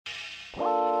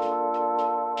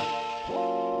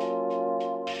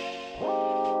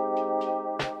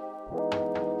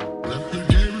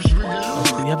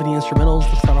have any instrumentals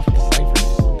to start off with the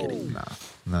cypher? I'm kidding. Nah,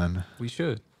 none. We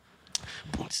should.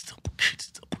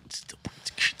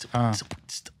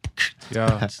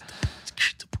 Yeah.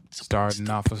 Starting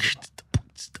off with...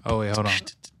 Oh, wait, hold on.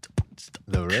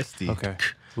 The Rusty. Okay.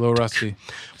 A little rusty.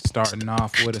 Starting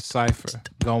off with a cipher.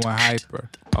 Going hyper.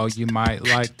 Oh, you might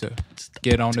like to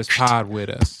get on this pod with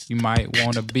us. You might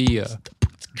want to be a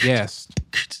guest.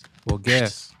 Well,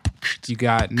 guess you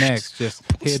got next. Just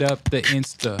hit up the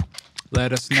Insta.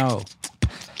 Let us know.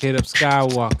 Hit up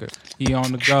Skywalker. He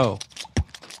on the go.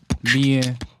 Me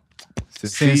and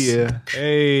Cecilia.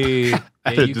 Hey,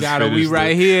 I you just got it. We finished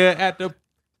right it. here at the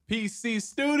PC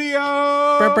studio.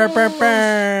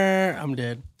 I'm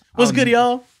dead. What's good,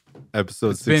 y'all?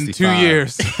 Episode It's been 65. 2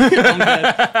 years. I'm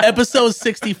dead. Episode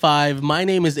 65. My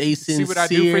name is A See what I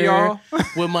do for Sincere, y'all?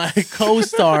 with my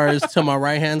co-stars to my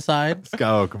right-hand side,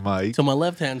 Skywalker Mike. to my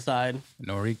left-hand side.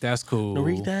 Norik, that's cool.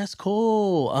 Norik, that's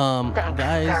cool.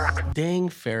 Guys, dang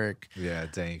Ferrick. Yeah,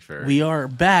 dang fair. We are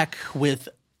back with,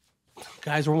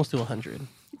 guys, we're almost to 100.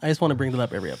 I just want to bring that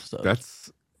up every episode.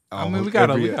 That's. I mean, we almost got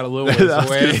a every- little ways I was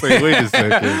away. gonna say, wait a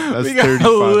second. That's We got 35 a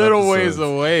little ways episodes.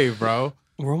 away, bro.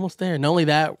 We're almost there. Not only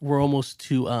that, we're almost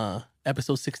to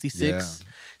episode 66. Yeah.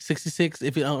 66,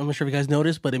 if you, I'm not sure if you guys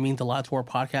noticed, but it means a lot to our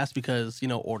podcast because,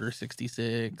 order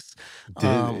 66.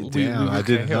 Damn, I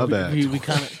didn't know that.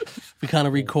 We kind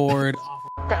of record.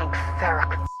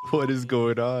 What is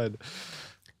going on?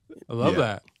 I love Yeah.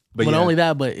 that. But But yeah, not only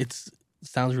that, but it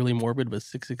sounds really morbid, but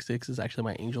 666 is actually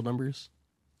my angel numbers.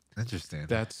 interesting.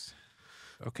 That's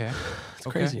okay. It's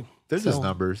crazy. They're just So-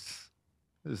 numbers.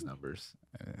 There's numbers.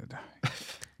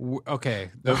 Okay.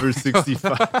 Number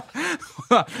 65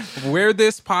 Where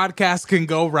this podcast can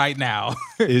go right now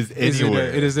is anywhere.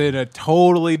 it is in a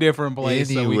totally different place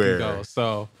that we Anywhere. can go.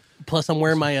 So, Plus, I'm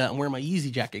wearing my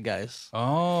Yeezy jacket, guys.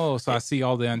 so I see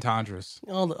all the entendres.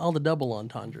 All the double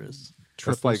entendres,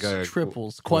 That's like a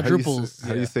triples, how do you say- quadruples,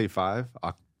 How do you say 5?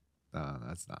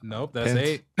 That's not. Nope, that's Pent-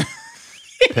 8.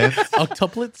 Pence?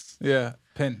 octuplets. Yeah,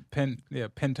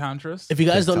 pentandres. If you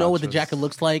guys don't know what the Pentantras. jacket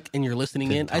looks like and you're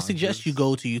listening in, I suggest you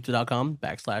go to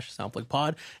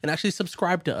youtube.com/soundflickpod and actually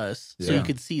subscribe to us so Yeah. you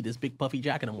can see this big puffy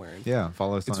jacket I'm wearing. Yeah,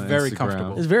 follow us It's on very Instagram,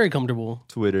 comfortable. It's very comfortable.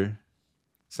 Twitter,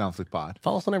 Soundflick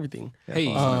Follow us on everything. Yeah, Hey.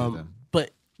 follow us on everything.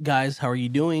 But guys, how are you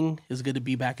doing? It's good to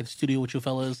be back in the studio with you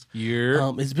fellas. Year.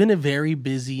 It's been a very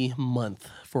busy month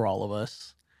for all of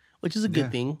us, which is a good Yeah.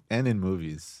 thing. And in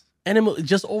movies. And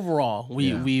just overall,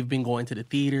 Yeah. we've been going to the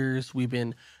theaters. We've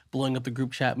been blowing up the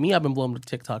group chat. Me, I've been blowing up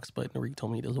the TikToks, but Narik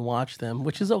told me he doesn't watch them,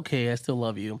 which is okay. I still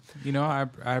love you. I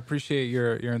appreciate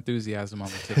your enthusiasm on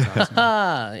the TikToks. man.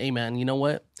 Ah, hey man, you know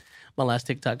what? My last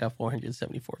TikTok got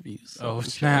 474 views. So Oh I'm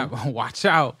snap! chilling. Watch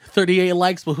out! 38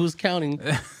 likes, but who's counting?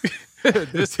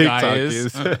 This guy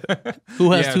is.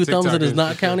 Who has Yeah, two thumbs TikTok and is is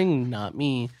not for sure. counting? Not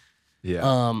me. Yeah.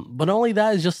 But not only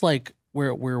that, it's just like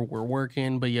we're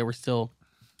working, but yeah, we're still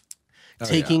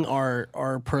taking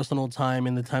our personal time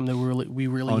and the time that we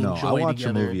really Oh no, enjoy I watch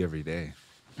together. a movie every day.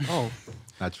 Oh,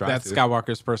 I try That's to.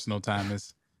 Skywalker's personal time.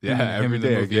 Is Yeah, him every in the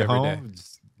day I movie get every home, day.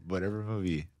 just whatever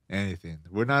movie, anything.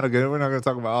 We're not gonna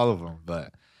talk about all of them,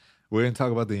 but we're gonna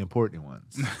talk about the important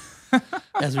ones.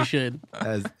 as we should.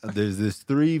 As there's this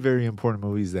 3 very important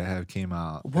movies that have came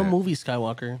out. What that- movie,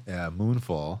 Skywalker? Yeah,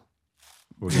 Moonfall.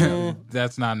 We're gonna-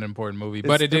 That's not an important movie,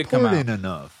 but It's it did come out. important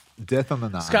enough. Death on the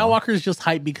Nile. Skywalker's just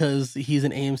hyped because he's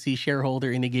an AMC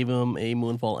shareholder and they gave him a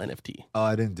Moonfall NFT. Oh,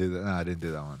 I didn't do that. No, I didn't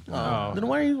do that one. Oh. Then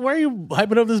why are you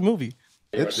hyping up this movie?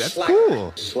 That's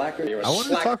cool. Slacker, you're a I wanted to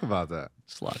slacker. talk about that.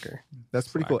 Slacker. That's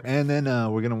pretty cool. And then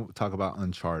we're gonna talk about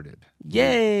Uncharted.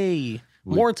 Yay!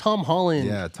 More Tom Holland.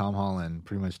 Yeah, Tom Holland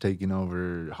pretty much taking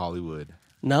over Hollywood.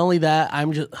 Not only that,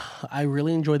 I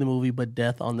really enjoyed the movie, but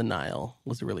Death on the Nile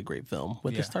was a really great film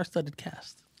with Yeah. a star-studded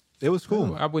cast. It was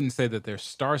cool. I wouldn't say that they're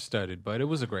star-studded, but it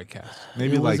was a great cast.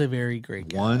 Maybe it was like a very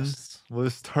great one cast.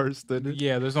 was star-studded.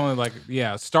 Yeah, there's only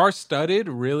star-studded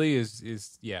really is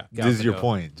Gal This is your Gadot.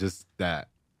 point. Just that.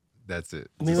 That's it.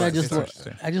 Maybe It's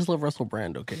interesting. I just love Russell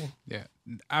Brand. Okay, Yeah,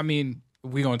 I mean,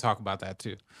 we're gonna talk about that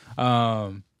too.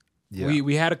 Yeah.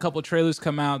 We had a couple trailers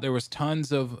come out. There was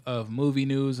tons of movie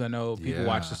news. I know people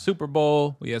watched the Yeah. Super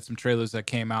Bowl. We had some trailers that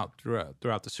came out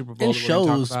throughout the Super Bowl. and that we're gonna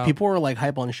talk shows. about. People are like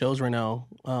hype on shows right now.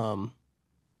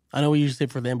 I know we usually say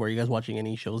for them, but are you guys watching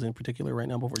any shows in particular right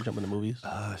now before we jump into movies?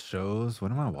 shows.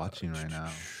 What am I watching right now?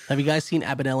 Have you guys seen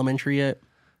Abbott Elementary yet?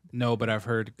 No, but I've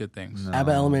heard good things. No.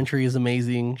 Abbott Elementary is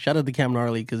amazing. Shout out to Cam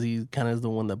Gnarly because he kind of is the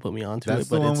one that put me onto That's it.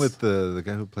 the But one it's, with the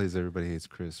guy who plays Everybody Hates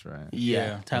Chris, right? yeah,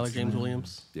 Yeah, Tyler what's James his name?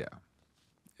 Williams. Yeah.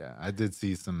 Yeah, I did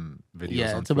see some videos.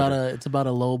 Yeah, on it's about Twitter.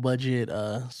 a low budget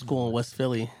school in West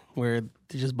Philly where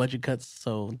there's just budget cuts,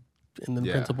 so and then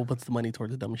Yeah. principal puts the money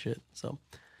towards the dumb shit. So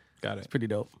Got it's it. pretty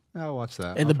dope. I'll watch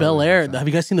that. And I'll the Bel probably Air. watch that. Have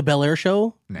you guys seen the Bel Air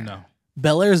show? Nah. No.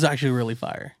 Bel Air is actually really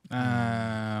fire.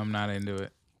 I'm not into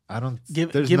it. I don't.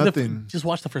 Give there's give nothing. just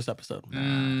watch the first episode,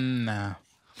 Nah.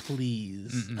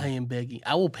 please. I am begging.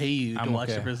 I will pay you to I'm watch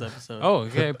the okay. first episode. Oh,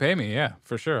 okay. Pay me. Yeah,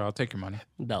 for sure. I'll take your money.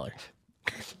 $1.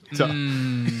 So-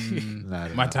 Mm, Nah, I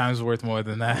don't my know. time's worth more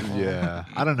than that. Yeah,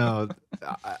 I don't know.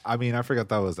 I mean, I forgot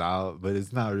that was out, but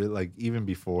it's not really like even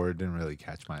before it didn't really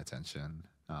catch my attention.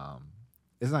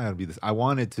 It's not gonna be this. I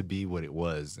want it to be what it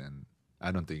was, and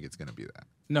I don't think it's gonna be that.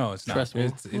 No, it's not. Trust me.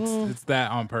 It's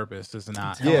that on purpose. It's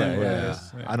not. telling Yeah, you yeah, what it yeah.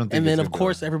 is. Yeah. I don't think. And then it's of gonna be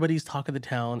course that. everybody's talk of the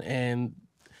town and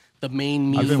the main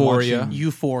I've music. been watching-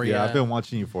 Euphoria. Yeah, I've been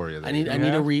watching Euphoria. I need Yeah.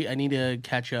 I need to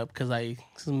catch up because I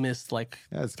missed like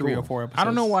Yeah, it's 3 or cool. 4 episodes. I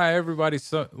don't know why everybody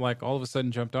like all of a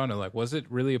sudden jumped on it. Like, was it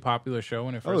really a popular show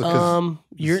when it first? Oh, 'cause-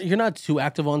 You're not too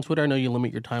active on Twitter. I know you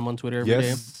limit your time on Twitter every day.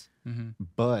 Yes,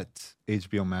 but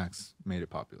HBO Max made it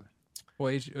popular. Well,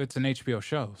 it's an HBO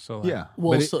show, so like, Yeah,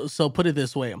 Well, but it, so put it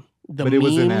this way: the but it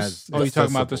wasn't as. Oh, you're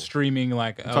talking about the accessible. streaming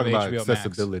like of I'm talking about HBO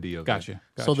accessibility Max. of it. Gotcha.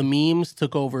 So the memes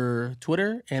took over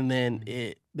Twitter, and then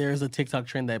there's a TikTok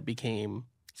trend that became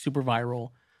super viral,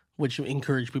 which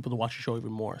encouraged people to watch the show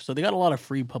even more. So they got a lot of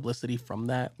free publicity from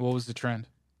that. What was the trend?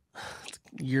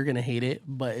 You're gonna hate it,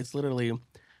 but it's literally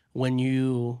when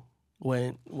you're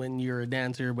a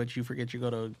dancer, but you forget you go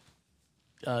to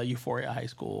Euphoria High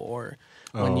School, or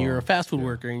when you're a fast food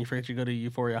worker and you forget you go to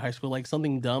Euphoria High School, like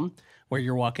something dumb where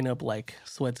you're walking up like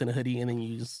sweats and a hoodie, and then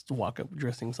you just walk up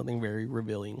dressing something very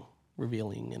revealing,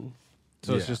 and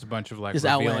So it's Yeah. just a bunch of like It's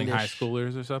revealing high outlandish.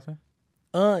 schoolers or something.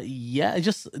 Yeah, it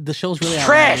just the show's really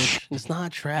trash. It's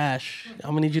not trash.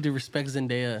 I'm gonna need you to respect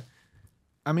Zendaya.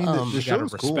 I mean, the You gotta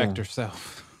show's cool. respect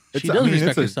herself. She does respect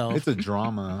it's herself. It's a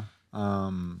drama.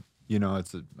 You know,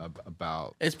 it's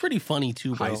about It's pretty funny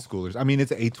too, bro. high schoolers. I mean,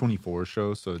 it's an A24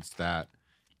 show, so it's that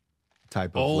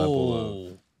type of level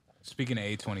of. Speaking of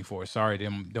A24, sorry,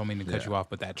 don't mean to cut Yeah. you off,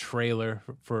 but that trailer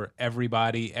for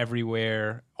Everybody,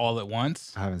 Everywhere, All at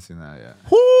Once. I haven't seen that yet.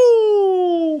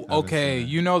 Whoo! haven't Okay, seen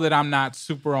it. you know that I'm not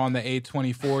super on the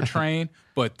A24 train,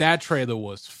 but that trailer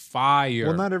was fire.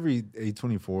 Well, not every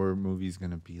A24 movie is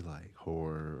gonna be like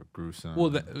horror, gruesome. Well,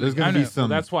 there's I gonna know. be some. Well,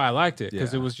 that's why I liked it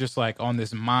because Yeah. it was just like on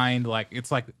this mind, like it's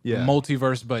like Yeah.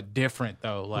 multiverse, but different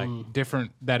though, like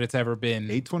different that it's ever been.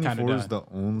 A24 kinda is the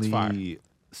done. fire. only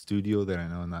studio that I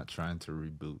know not trying to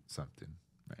reboot something.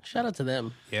 Right. Shout out to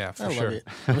them. Yeah, for I sure. love it.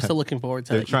 I'm still looking forward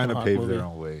to They're that trying Ethan to Hawke pave movie. their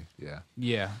own way. Yeah.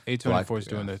 Yeah, A24 is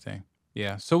doing yeah. their thing.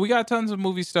 Yeah, so we got tons of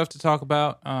movie stuff to talk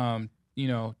about. You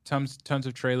know, tons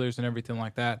of trailers and everything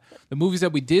like that. The movies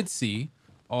that we did see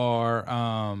are,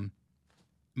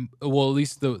 well, at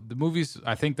least the movies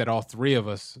I think that all three of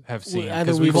us have seen.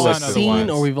 Either 'cause we've all done listed seen otherwise.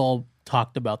 or we've all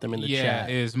talked about them in the yeah, chat.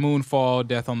 is Moonfall,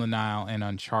 Death on the Nile, and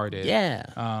Uncharted. Yeah.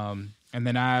 And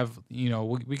then I have, you know,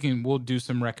 we'll do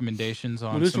some recommendations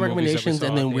on We'll do some movies that we recommendations, and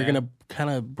saw then at we're the going to kind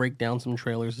of break down some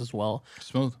trailers as well. end.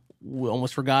 Smooth. We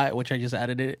almost forgot, which I just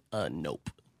added it. Nope.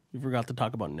 We forgot to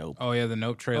talk about Nope. Oh yeah, the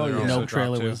Nope trailer. yeah. also Nope dropped,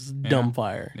 trailer too. was Yeah. dumb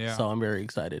fire. Yeah. So I'm very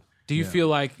excited. Do you Yeah. feel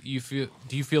like do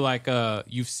you feel like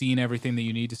you've seen everything that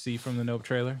you need to see from the Nope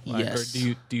trailer? Like, Yes.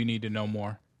 Or do you need to know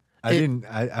more? I don't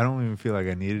even feel like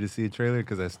I needed to see a trailer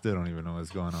because I still don't even know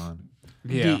what's going on.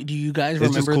 Yeah. Do you guys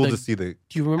It's just remember cool the to see the.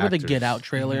 Do you remember the actors. Get Out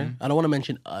trailer? Mm-hmm. I don't want to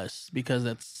mention Us because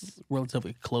that's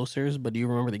relatively closer, but do you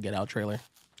remember the Get Out trailer?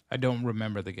 I don't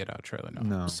remember the Get Out trailer. No.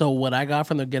 No. So what I got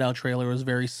from the Get Out trailer was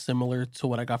very similar to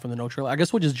what I got from the No trailer. I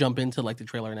guess we'll just jump into like the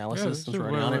trailer analysis since we're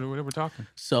already on it. We're talking.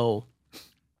 So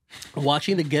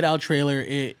watching the Get Out trailer,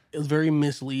 it was very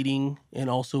misleading and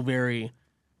also very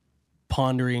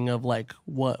pondering of like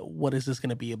what is this going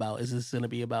to be about? Is this going to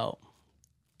be about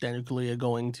Daniel Kaluuya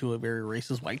going to a very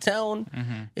racist white town?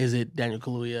 Mm-hmm. Is it Daniel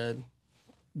Kaluuya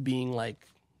being like,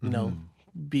 you know,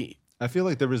 be I feel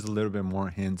like there was a little bit more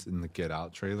hints in the Get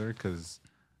Out trailer because,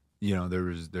 you know, there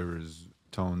was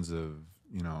tones of,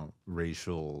 you know,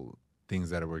 racial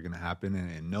things that were gonna happen,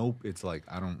 and Nope, it's like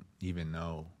I don't even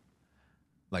know.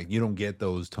 Like you don't get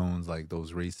those tones, like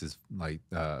those racist, like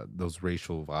those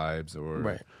racial vibes, or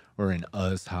Right. or in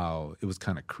Us how it was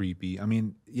kind of creepy. I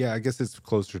mean, yeah, I guess it's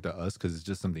closer to Us because it's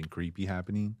just something creepy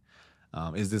happening.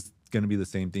 Is this gonna be the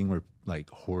same thing where like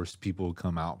horse people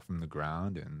come out from the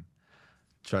ground and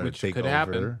try Which to take could over?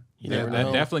 happen. You never That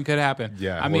know. definitely could happen.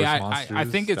 Yeah, I mean, horse I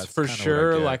monsters, think it's that's for kinda what I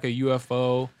sure get. like a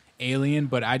UFO alien,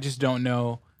 but I just don't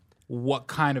know what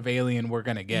kind of alien we're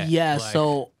gonna get. Yeah, Like,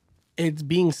 so it's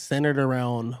being centered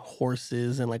around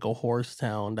horses and like a horse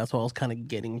town. That's what I was kind of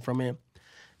getting from it.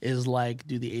 Is like,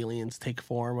 do the aliens take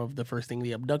form of the first thing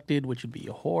they abducted, which would be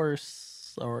a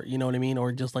horse, or you know what I mean,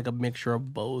 or just like a mixture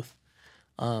of both?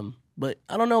 But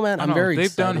I don't know, man. I I'm don't know. very They've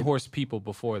excited. done Horse People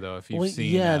before, though. If you've Well,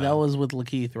 seen, yeah, that was with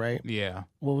Lakeith, right? yeah,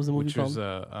 What was the movie which called? was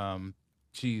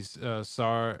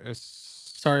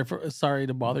Sorry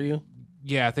to bother you.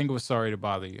 yeah, I think it was Sorry to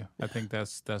Bother You. I think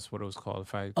that's what it was called.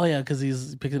 If I Oh yeah, because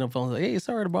he's picking up phones like, "Hey,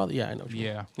 sorry to bother." Yeah, I know. what you mean.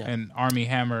 yeah. Yeah. And Army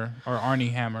Hammer or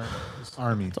Arnie Hammer,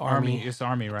 Army. It's Army. It's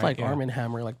Army, right? It's like Yeah. Arm and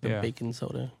Hammer, like the Yeah. bacon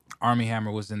soda. Army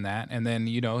Hammer was in that, and then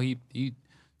he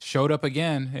showed up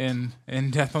again in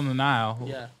Death on the Nile.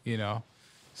 Yeah.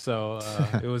 So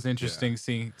it was interesting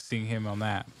seeing him on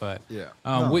that. But Yeah.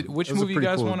 which it was a movie you pretty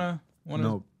guys cool- wanna?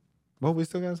 No. Well, we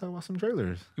still gotta talk about some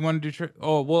trailers. You want to do?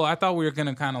 Oh well, I thought we were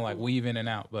gonna kind of like weave in and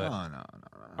out, but No.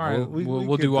 all right, we'll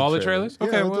keep do all the trailers. Yeah,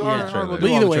 Okay, we'll well, do all all right, the all right, we'll trailers. do But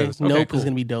all either the way, trailers. Okay, Nope cool. is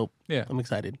gonna be dope. Yeah. I'm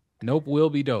excited. Nope will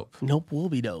be dope. Nope will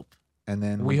be dope. And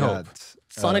then We we hope. got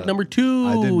Sonic number I did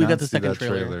 2. We not got the see second that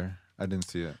trailer. I didn't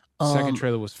see it. Second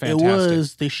trailer was It fantastic.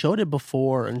 was. They showed it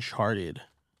before Uncharted,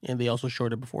 and they also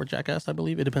showed it before Jackass. I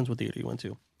believe it depends what theater you went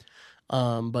to.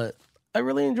 But I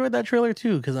really enjoyed that trailer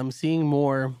too because I'm seeing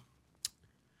more.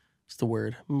 What's the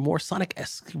word? More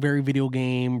Sonic-esque, very video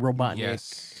game,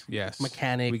 Robotnik. Yes.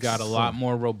 mechanics. We got a lot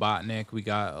more Robotnik. We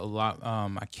got a lot.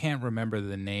 I can't remember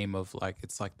the name of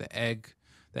it's like the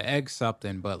egg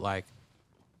something, but like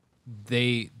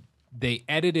they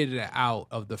edited it out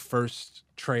of the first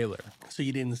trailer, So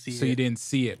you didn't see so it. you didn't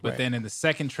see it. But Right. then in the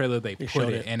second trailer they put showed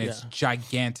it, it, and it's yeah.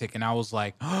 gigantic. And I was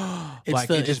like, It's like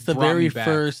the it just it's the brought very me back.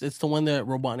 first. It's the one that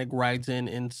Robotnik rides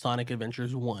in Sonic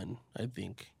Adventures 1, I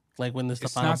think. Like when this the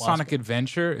It's final not boss Sonic fight.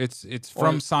 Adventure. It's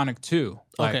from Sonic 2.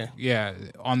 Like, Okay. yeah,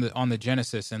 on the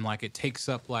Genesis, and like it takes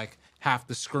up like half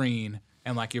the screen,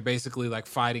 and like you're basically like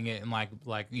fighting it and like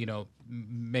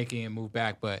making it move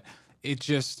back. But it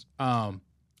just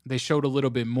they showed a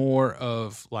little bit more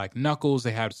of like Knuckles.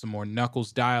 They had some more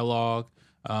Knuckles dialogue.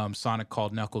 Sonic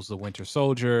called Knuckles the Winter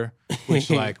Soldier, which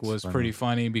like was pretty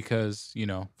funny because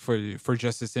for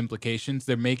just its implications,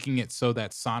 they're making it so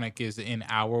that Sonic is in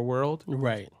our world,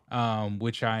 Right.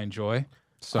 which I enjoy.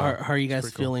 So How are you guys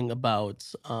pretty cool. feeling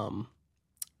about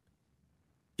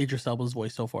Idris Elba's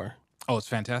voice so far? It Oh, it's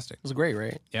fantastic. was great,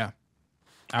 right? Yeah,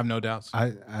 I have no doubts. I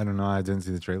don't know. I didn't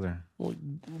see the trailer. Well,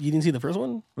 you didn't see the first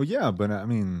one? Well, yeah, but I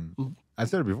mean, I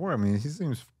said it before. I mean, he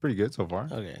seems pretty good so far.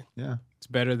 Okay. Yeah. It's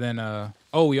better than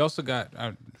oh, we also got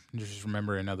I just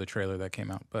remember another trailer that came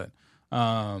out, but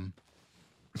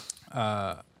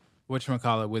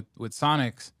whatchamacallit with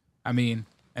Sonic's, I mean,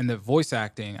 and the voice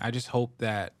acting, I just hope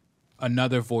that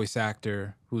another voice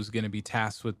actor who's going to be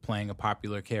tasked with playing a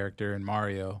popular character in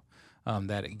Mario,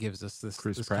 that it gives us this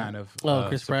Chris Pratt? kind of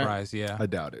Chris Pratt? surprise. Yeah, I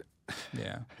doubt it.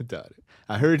 yeah. I doubt it.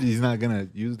 I heard he's not gonna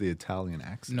use the Italian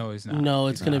accent. No, he's not. No,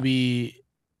 it's He's going to not. be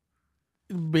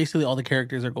basically all the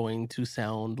characters are going to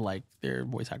sound like their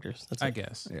voice actors. That's it. I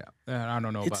guess. Yeah. I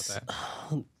don't know It's- about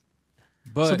that.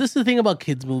 But So this is the thing about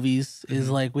kids movies is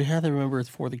Mm-hmm. like we have to remember it's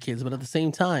for the kids, but at the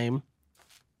same time,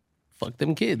 fuck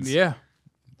them kids. yeah,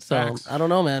 So facts. I don't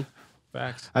know, man.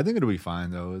 facts. I think it'll be fine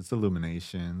though. It's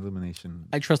Illumination. Illumination.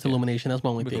 I trust Illumination. That's my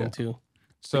only thing Cool. too.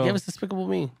 So Like, give us Despicable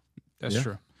Me. That's Yeah.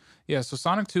 true. Yeah, so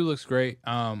Sonic 2 looks great.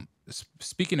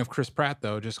 Speaking of Chris Pratt,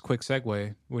 though, just a quick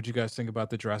segue. What'd you guys think about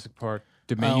the Jurassic Park I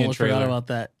Dominion almost forgot trailer? about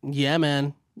that. Yeah,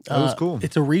 man. That was cool.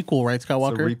 It's a requel, right, It's a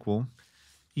Skywalker? requel.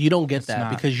 You don't get that not.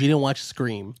 because you didn't watch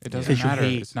Scream. It doesn't because you matter.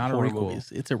 hate It's not a horror requel.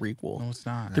 movies. It's a requel. No, it's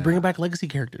not. They're bringing back legacy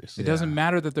characters. It doesn't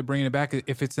matter that they're bringing it back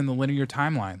if it's in the linear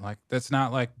timeline. Like, that's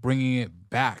not like bringing it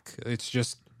back. It's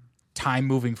just time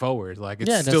moving forward. Like, it's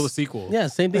Yeah, still a that's- sequel. Yeah,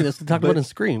 same thing. That's what they talked about in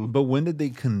Scream. But when did they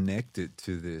connect it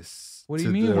to this? What do you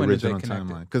to mean, The when did they original connect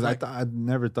it? timeline? Because Like- I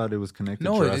never thought it was connected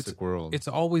No, to it's Jurassic World. It's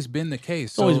always been the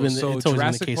case. It's always been. So It's always been the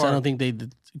Jurassic case. Park, I don't think they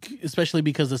did, especially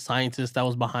because the scientist that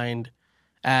was behind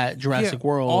at Jurassic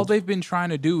World. All they've been trying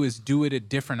to do is do it at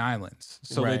different islands.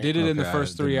 So Right. they did it in the Okay, I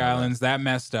first didn't 3 know that. islands. That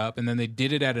messed up. And then they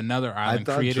did it at another I island,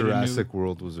 thought created a new... Jurassic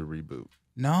World was a reboot.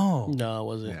 No. No, it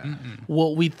wasn't. Yeah.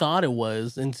 Well, we thought it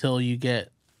was until you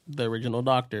get the original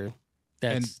Doctor.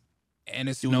 That's And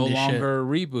it's doing no this shit. longer a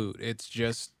reboot. It's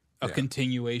just a Yeah.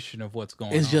 continuation of what's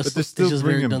going it's on. just But they're it's still just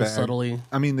very bringing done back- subtly.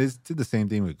 I mean, they did the same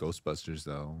thing with Ghostbusters,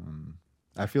 though.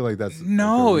 I feel like that's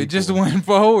No, like a it just requel. went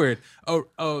forward.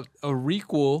 A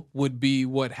requel would be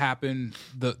what happened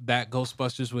that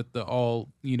Ghostbusters with the all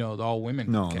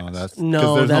women. No, cast. no, that's 'cause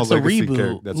No, there's that's a legacy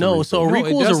reboot. that's No, a so a No, it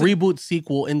requel is a doesn't- reboot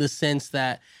sequel in the sense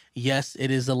that yes,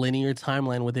 it is a linear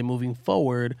timeline with it moving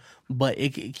forward, but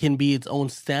it can be its own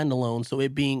standalone. So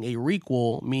it being a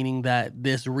requel, meaning that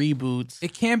this reboots.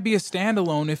 It can't be a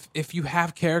standalone if you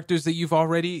have characters that you've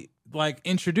already like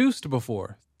introduced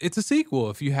before. It's a sequel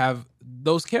if you have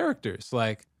those characters.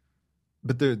 Like,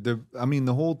 But I mean,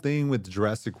 the whole thing with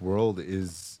Jurassic World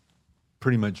is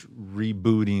pretty much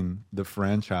rebooting the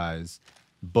franchise,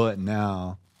 but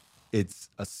now it's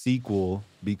a sequel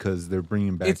because they're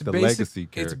bringing back the legacy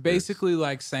characters. It's basically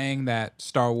like saying that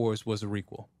Star Wars was a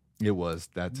requel. It was.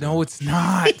 No, it's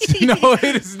not. No,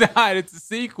 it is not. It's a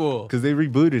sequel. Because they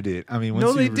rebooted it. I mean,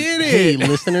 no, they did it. Hey,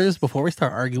 listeners, before we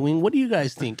start arguing, what do you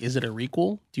guys think? Is it a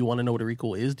requel? Do you want to know what a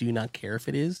requel is? Do you not care if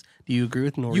it is? Do you agree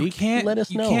with Norik? Let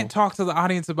us know. You can't talk to the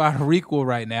audience about a requel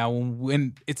right now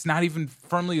when it's not even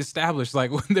firmly established. Like,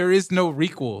 when there is no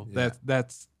requel. Yeah.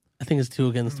 That's. I think it's 2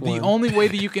 against 1. The only way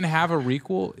that you can have a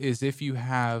requel is if you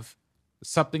have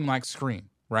something like Scream,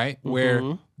 right? Mm-hmm.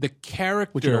 Where the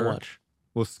character... Which you don't watch.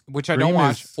 Which I don't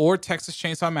watch, or Texas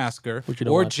Chainsaw Massacre,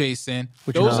 or watch. Jason.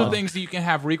 Those are things that you can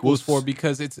have requels for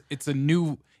because it's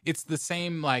the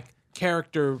same like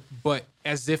character, but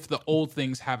as if the old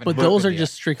things haven't. But those are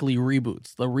just strictly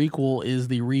reboots. The requel is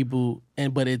the reboot,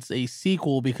 but it's a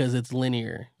sequel because it's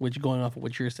linear. Which going off of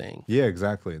what you're saying. Yeah,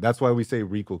 exactly. That's why we say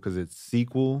requel because it's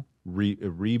sequel,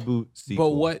 reboot,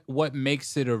 sequel. But what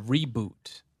makes it a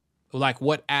reboot? Like,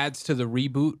 what adds to the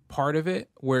reboot part of it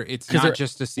where it's not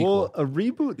just a sequel? Well, a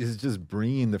reboot is just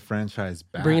bringing the franchise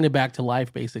back. Bringing it back to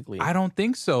life, basically. I don't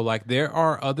think so. Like, there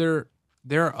are other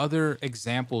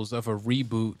examples of a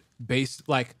reboot based,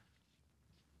 like,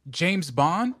 James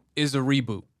Bond is a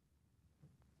reboot.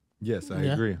 Yes, I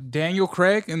agree. Daniel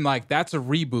Craig, and like that's a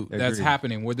reboot that's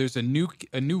happening where there's a new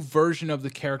version of the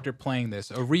charter playing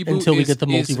this. A reboot until we get the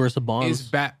multiverse of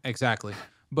Bonds. Exactly.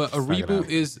 But a reboot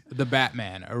is the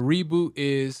Batman. A reboot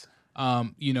is,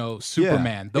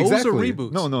 Superman. Yeah, Those are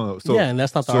reboots. No. So, and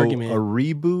that's not the argument. A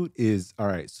reboot is, all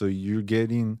right, so you're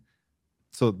getting,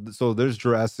 so there's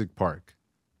Jurassic Park.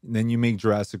 And then you make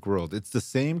Jurassic World. It's the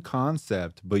same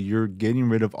concept, but you're getting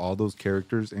rid of all those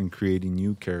characters and creating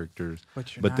new characters.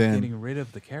 But you're not getting rid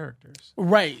of the characters.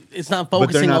 Right. It's not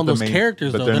focusing on those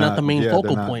characters, though. They're not the main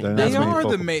focal point. They are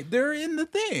the main. They're in the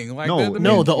thing. Like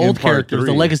the old characters,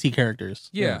 the legacy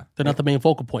characters. Yeah. They're not the main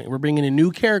focal point. We're bringing in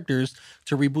new characters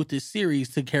to reboot this series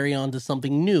to carry on to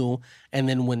something new. And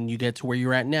then when you get to where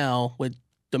you're at now with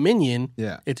Dominion,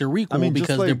 it's a requel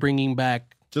because they're bringing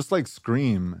back... Just like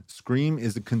Scream. Scream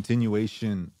is a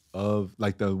continuation of,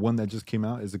 like the one that just came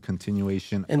out is a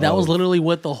continuation. And that was literally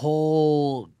what the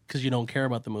whole, because you don't care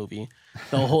about the movie,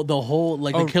 the whole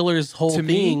like the killer's whole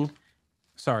thing.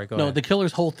 Sorry, go ahead. No, the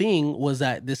killer's whole thing was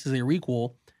that this is a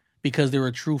requel because they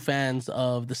were true fans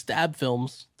of the Stab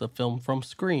films, the film from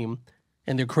Scream,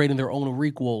 and they're creating their own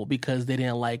requel because they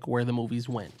didn't like where the movies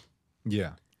went. Yeah.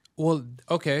 Well,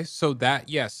 okay, so that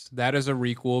is a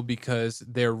requel because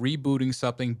they're rebooting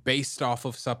something based off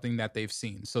of something that they've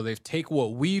seen. So they've taken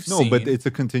what we've seen. No, but it's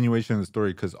a continuation of the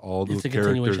story because all those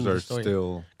characters are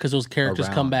still because those characters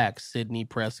come back. Sidney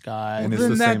Prescott. And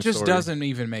then that just doesn't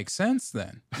even make sense.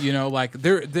 Then like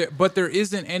but there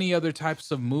isn't any other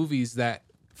types of movies that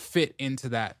fit into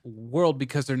that world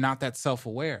because they're not that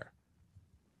self-aware.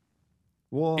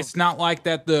 Well, it's not like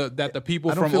that the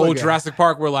people from old Jurassic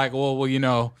Park were like, we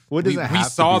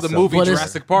saw the movie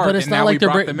Jurassic Park, but it's and not now like we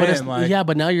brought them in. Yeah,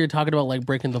 but now you're talking about like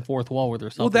breaking the fourth wall where they're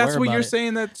self-aware. Well, that's what you're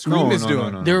saying that Scream is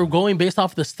doing. No. They're going based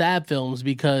off the Stab films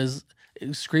because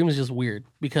Scream is just weird.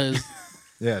 Because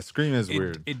Scream is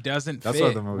weird. It doesn't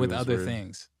fit with other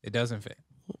things. It doesn't fit.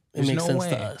 It makes sense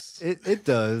to us. It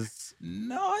does.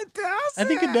 No, it does. I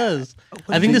think it does.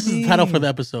 I think this is the title for the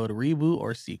episode: reboot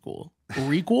or sequel.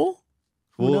 Requel.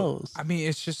 Who knows? I mean,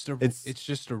 it's just a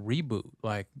reboot.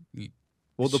 Like, the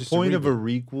point of a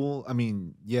requel, I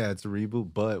mean, it's a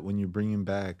reboot, but when you're bringing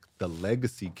back the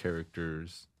legacy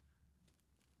characters,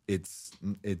 it's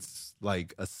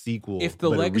like a sequel. If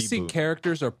the legacy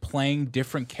characters are playing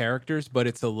different characters, but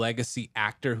it's a legacy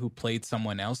actor who played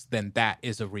someone else, then that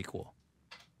is a requel.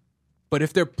 But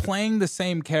if they're playing the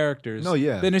same characters,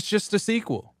 then it's just a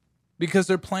sequel because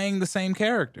they're playing the same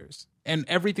characters. And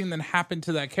everything that happened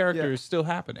to that character is still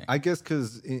happening. I guess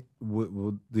because the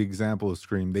example of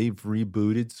Scream, they've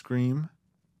rebooted Scream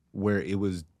where it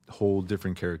was whole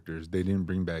different characters. They didn't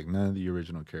bring back none of the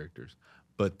original characters.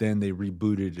 But then they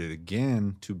rebooted it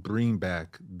again to bring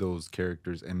back those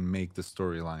characters and make the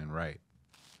storyline right.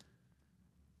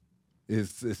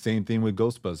 It's the same thing with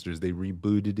Ghostbusters. They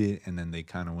rebooted it and then they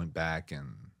kind of went back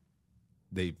and...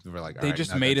 They were like, they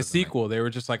just made a sequel. They were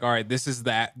just like, all right, this is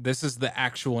the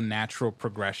actual natural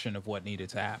progression of what needed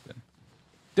to happen.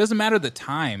 Doesn't matter the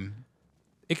time.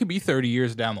 It could be 30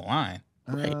 years down the line.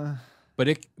 Right. But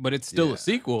it's still a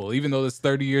sequel, even though it's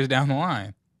 30 years down the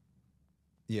line.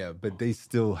 Yeah, but they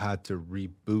still had to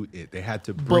reboot it. They had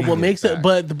to bring what makes it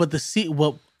but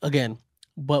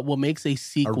what makes a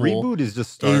sequel a reboot is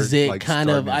just kind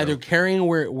of either carrying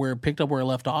where it picked up where it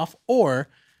left off or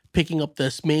picking up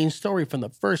this main story from the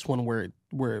first one where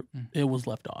it was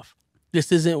left off.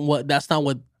 That's not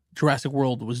what Jurassic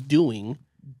World was doing.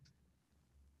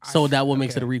 So that what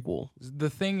makes it a requel. The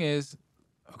thing is,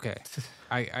 okay,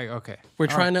 okay. We're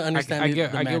trying to understand.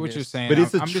 I get what you're saying,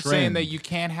 but I'm just saying that you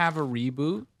can't have a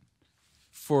reboot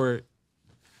for,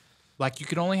 like, you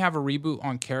could only have a reboot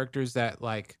on characters that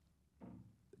like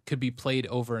could be played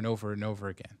over and over and over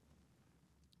again.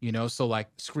 You know, so like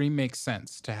Scream makes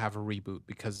sense to have a reboot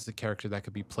because it's a character that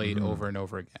could be played over and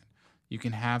over again. You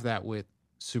can have that with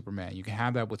Superman. You can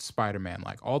have that with Spider-Man.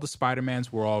 Like all the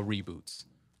Spider-Mans were all reboots.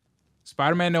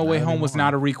 Spider-Man No Way Home was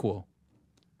not a requel.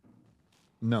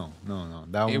 No.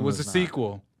 That one It was a not.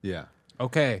 sequel. Yeah.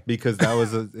 Okay. Because that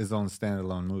was his own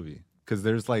standalone movie. Because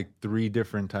there's like 3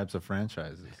 different types of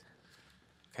franchises.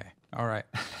 Okay. All right.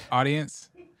 Audience.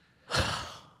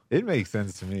 It makes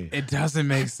sense to me. It doesn't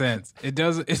make sense. It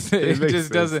doesn't. It makes just sense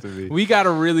doesn't. to me. We got to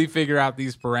really figure out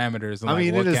these parameters. And I like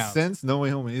mean, what in a counts. sense, No Way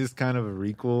Home is kind of a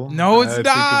requel. No, it's I think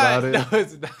not. about it. No,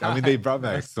 it's not. I mean, they brought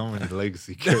back so many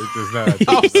legacy characters now.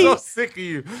 I'm so sick of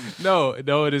you. No,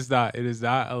 it is not. It is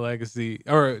not a legacy.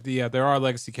 Or yeah, there are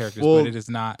legacy characters, but it is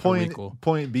not a requel.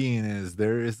 Point being is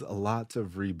there is a lot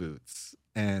of reboots,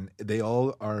 and they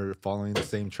all are following the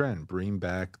same trend: bring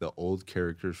back the old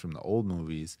characters from the old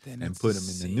movies Then and it's put a them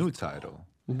in the new title.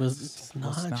 But it's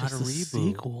not just a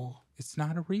sequel. It's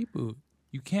not a reboot.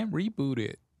 You can't reboot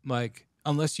it, like,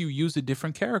 unless you use a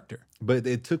different character. But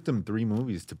it took them 3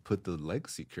 movies to put the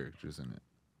legacy characters in it,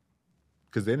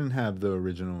 because they didn't have the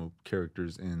original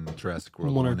characters in Jurassic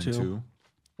World 1 and 2.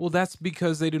 Well, that's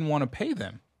because they didn't want to pay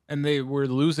them, and they were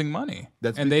losing money.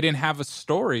 They didn't have a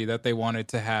story that they wanted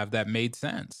to have that made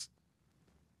sense.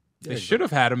 They should have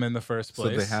had them in the first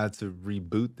place. So they had to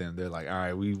reboot them. They're like, all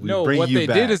right, we no, bring what you they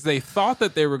back. did is they thought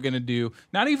that they were going to do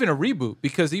not even a reboot,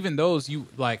 because even those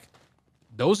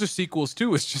those are sequels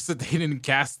too. It's just that they didn't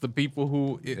cast the people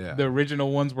who the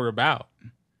original ones were about.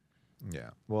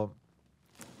 Yeah. Well,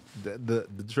 the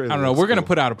trailer. I don't know. We're going to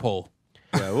put out a poll.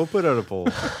 Yeah, we'll put out a poll.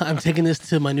 I'm taking this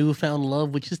to my newfound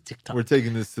love, which is TikTok. We're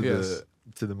taking this to Yes.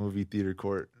 the movie theater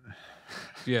court.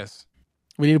 Yes.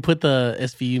 We need to put the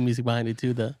SVU music behind it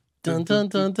too. The dun dun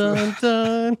dun dun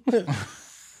dun.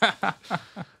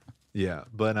 Yeah,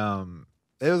 but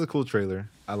it was a cool trailer.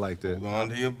 I liked it. Hold on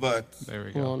to your butts. There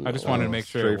we go. Well, I just wanted to make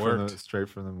sure it worked. Straight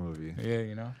from the movie. Yeah,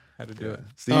 you know, had to do it.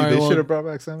 See, All right, they well, should have brought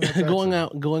back Samuel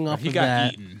Jackson. going off He of got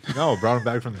that. eaten. No, brought him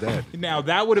back from the dead. Now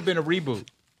that would have been a reboot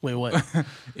Wait, what?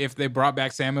 if they brought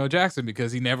back Samuel Jackson,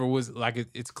 because he never was like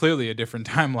it's clearly a different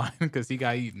timeline because he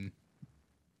got eaten.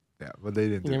 Yeah, but they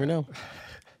didn't. You never know.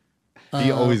 He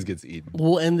always gets eaten.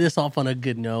 We'll end this off on a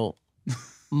good note.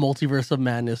 Multiverse of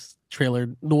Madness trailer,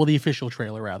 well, the official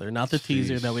trailer rather, not the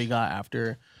teaser that we got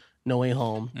after No Way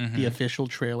Home. The official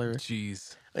trailer,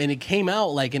 Jeez, and it came out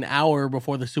like an hour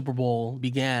before the Super Bowl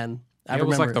began. it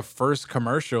was like the first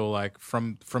commercial, like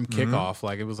from kickoff.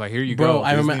 Like it was like, here you bro. go.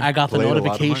 I remember I got the played a lot of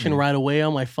notification money. right away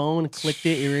on my phone. Clicked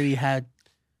it. It already had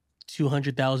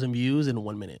 200,000 views in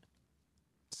 1 minute.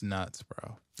 It's nuts,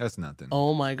 bro. That's nothing.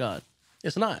 Oh my god,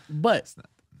 it's not. But It's not.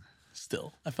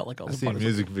 still, I felt like I I've was a seen part of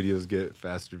music videos get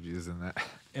faster views than that.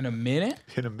 In a minute?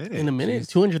 In a minute. in a minute.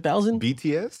 200,000.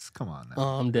 BTS? Come on now.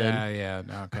 Oh, I'm dead. Yeah.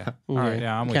 No, okay. All right.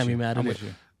 Yeah, I'm with Can't you. be mad at I'm it. with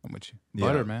you. I'm with you. Yeah.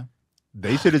 Butter, man.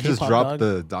 They should have just K-pop dropped dog.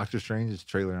 the Doctor Strange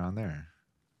trailer on there.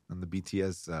 On the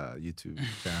BTS YouTube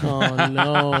channel. Oh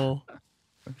no.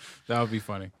 That would be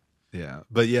funny. Yeah.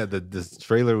 But yeah, this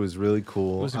trailer was really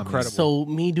cool. It was I mean, incredible. So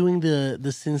me doing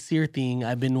the sincere thing,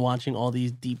 I've been watching all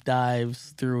these deep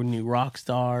dives through New Rock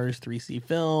Stars, 3C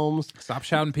Films. Stop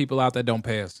shouting people out that don't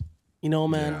pay us. You know,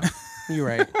 man, Yeah. you're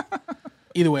right.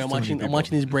 Either way, I'm many watching people.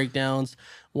 these breakdowns,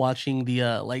 watching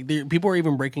the people are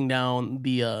even breaking down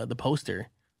the poster.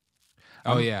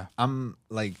 Oh, yeah. I'm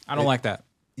like, I don't like that.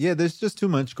 Yeah, there's just too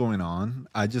much going on.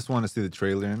 I just want to see the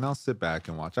trailer and I'll sit back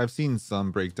and watch. I've seen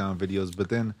some breakdown videos, but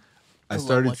then I love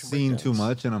started watching seeing too breakdowns.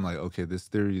 much and I'm like, okay, this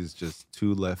theory is just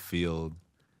too left field.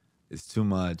 It's too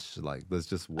much. Like, let's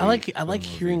just wait. I like for the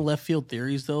hearing movie. left field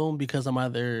theories though, because I'm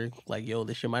either like, yo,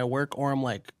 this shit might work, or I'm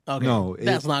like, okay, No,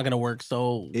 that's not gonna work.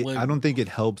 So I don't think it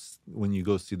helps when you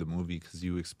go see the movie because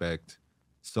you expect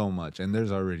so much, and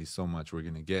there's already so much we're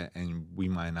gonna get, and we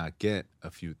might not get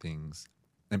a few things,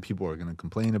 and people are gonna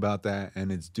complain about that,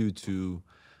 and it's due to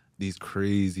these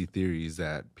crazy theories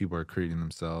that people are creating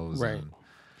themselves. Right. And,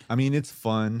 I mean, it's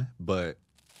fun, but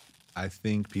I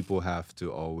think people have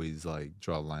to always like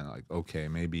draw a line, like, okay,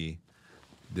 maybe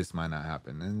this might not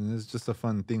happen, and it's just a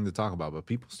fun thing to talk about. But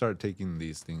people start taking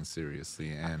these things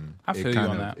seriously, and I feel it you kind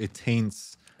on of that. it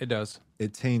taints. It does.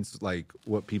 It taints like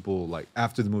what people like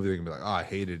after the movie. They can be like, "Oh, I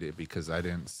hated it because I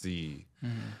didn't see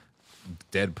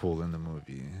Deadpool in the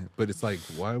movie, but it's like,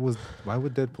 why would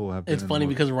Deadpool have? Been It's in funny the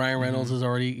movie? because Ryan Reynolds is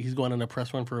already he's going on a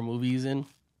press run for a movie he's in,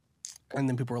 and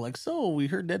then people are like, "So we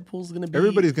heard Deadpool's gonna be."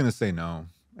 Everybody's gonna say no.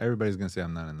 Everybody's gonna say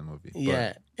I'm not in the movie.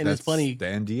 Yeah, But and it's that's funny the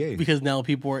NDA. because now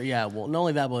people are well, not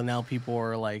only that, but now people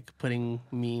are like putting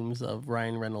memes of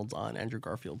Ryan Reynolds on Andrew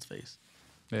Garfield's face.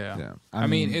 Yeah. Yeah. I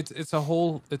mean, it's a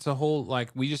whole like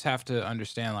we just have to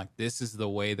understand like this is the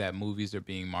way that movies are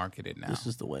being marketed now. This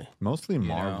is the way. mostly know.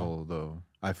 Marvel though.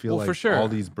 I feel Well, like for sure. all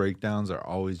these breakdowns are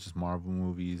always just Marvel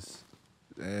movies.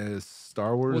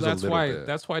 Star Wars. Well, that's a little why bit.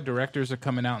 that's why directors are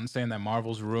coming out and saying that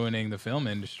Marvel's ruining the film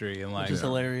industry and like Which is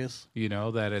hilarious. you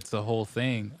know that it's the whole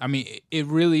thing. I mean, it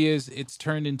really is. It's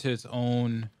turned into its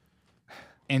own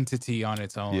entity on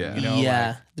its own. Yeah. You know, yeah,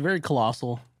 like, it's very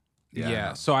colossal.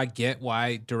 yeah. So I get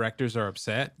why directors are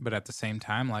upset, but at the same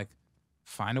time, like,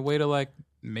 find a way to like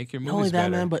make your movies Not only that,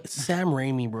 better. man, but Sam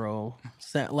Raimi, bro.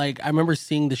 Like I remember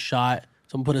seeing the shot.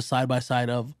 Someone put a side by side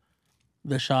of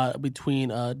the shot between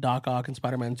Doc Ock and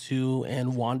Spider-Man 2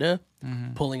 and Wanda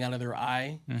pulling out of their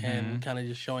eye and kind of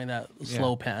just showing that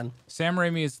slow pan. Sam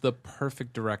Raimi is the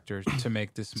perfect director to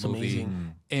make this movie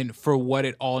amazing. and for what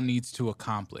it all needs to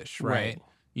accomplish, right? Right.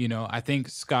 You know, I think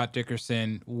Scott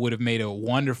Dickerson would have made a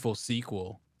wonderful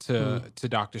sequel to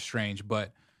Doctor Strange,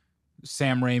 but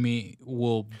Sam Raimi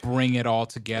will bring it all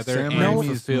together Sam and Raimi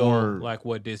is fulfill more- like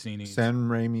what Disney needs. Sam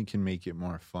Raimi can make it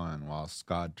more fun, while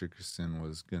Scott Dickerson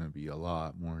was gonna be a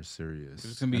lot more serious.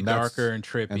 It's gonna be And that's- darker and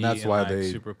trippy, and that's why like,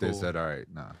 they super cool. they said, all right,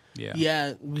 nah. yeah.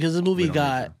 Yeah, because the movie We don't need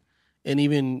got, and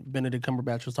even Benedict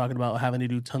Cumberbatch was talking about having to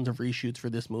do tons of reshoots for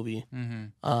this movie.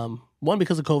 Mm-hmm. One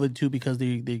because of COVID, two because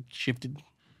they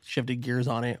shifted gears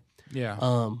on it.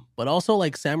 Yeah. But also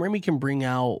like Sam Raimi can bring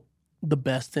out the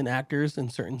best in actors in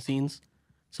certain scenes.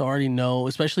 So I already know,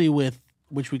 especially with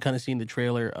which we kind of see in the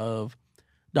trailer of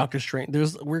Doctor Strange.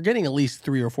 We're getting at least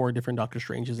 3 or 4 different Doctor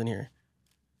Stranges in here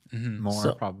More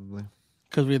So- probably.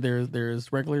 because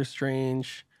there's regular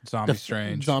Strange, Zombie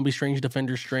Strange. Zombie Strange,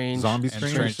 Defender Strange, Zombie and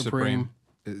Strange, Strange Supreme.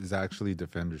 is actually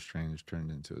Defender Strange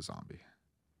turned into a zombie.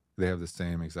 They have the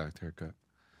same exact haircut.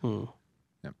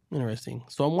 Yep. Interesting.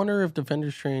 So I wonder if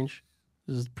Defender Strange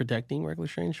is protecting regular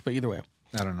Strange, but either way.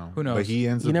 I don't know. Who knows? But he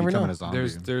ends You up never becoming know. a zombie.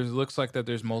 There's looks like that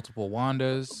there's multiple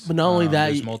Wandas. But not only that,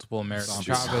 there's multiple American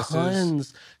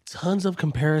Chavezes. tons of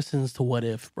comparisons to What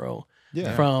If, bro.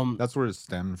 yeah. From That's where it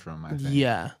stemmed from, I think.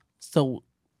 yeah. So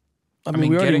I I mean, mean,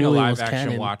 we already getting a knew it live was action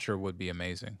canon. Watcher would be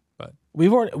amazing, but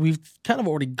We've kind of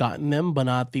already gotten them, but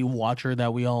not the Watcher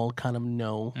that we all kind of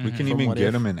know. We can from even What get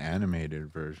If. him an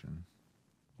animated version.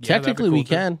 yeah, that'd be Technically, cool we too.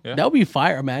 can. Yeah, That would be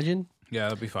fire. Imagine. yeah,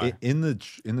 that'd be fine. In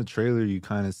the trailer, you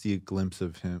kind of see a glimpse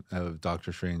of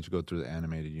Doctor Strange go through the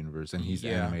animated universe, and he's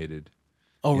Yeah. animated.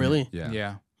 Oh, in it. really? Yeah.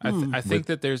 Yeah, I think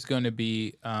that there's going to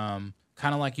be kind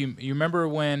of like you remember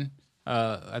when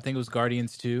I think it was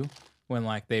Guardians 2 when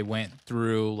like they went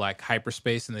through like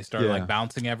hyperspace and they started Yeah. like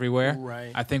bouncing everywhere.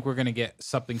 Right. I think we're going to get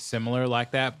something similar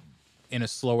like that in a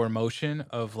slower motion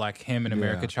of like him and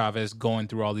America Yeah. Chavez going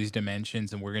through all these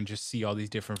dimensions, and we're going to just see all these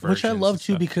different versions. Which I love and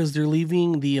too stuff. because they're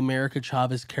leaving the America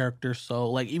Chavez character so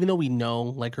like even though we know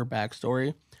like her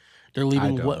backstory, they're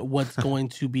leaving don't. what's going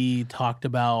to be talked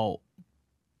about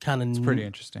kind of It's pretty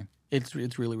interesting. It's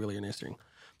really really interesting.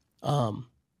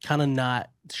 Kind of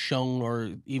not shown or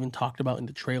even talked about in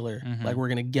the trailer. Like we're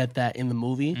gonna get that in the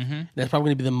movie. That's probably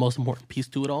gonna be the most important piece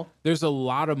to it all. There's a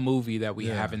lot of movie that we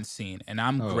Yeah. haven't seen, and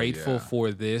I'm Oh, grateful yeah.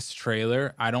 for this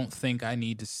trailer. I don't think I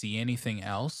need to see anything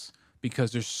else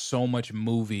because there's so much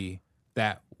movie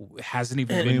that hasn't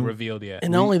even been revealed yet.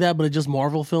 And not only that, but it's just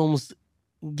Marvel films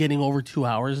getting over 2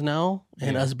 hours now,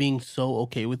 and Yeah. us being so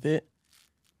okay with it,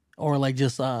 or like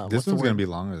just This one's gonna be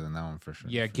longer than that one for sure.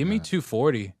 Yeah, for give me that.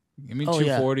 240. Give me Oh,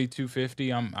 yeah. 240,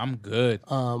 250. I'm good.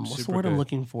 what's the Super word I'm good.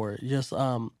 looking for? Just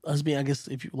us being, I guess,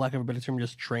 if you lack of a better term,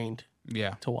 just trained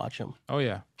Yeah. to watch them. Oh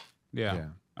yeah. Yeah. Yeah.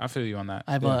 I feel you on that.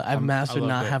 I've mastered I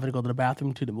not loved it. having to go to the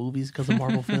bathroom to the movies because of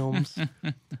Marvel films.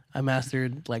 I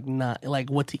mastered like not like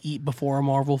what to eat before a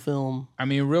Marvel film. I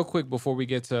mean, real quick before we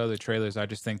get to other trailers, I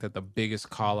just think that the biggest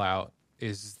call out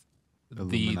is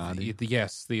Illuminati.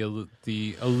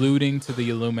 the alluding to the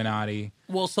Illuminati.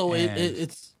 Well, so And-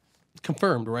 it's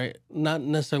confirmed, right? Not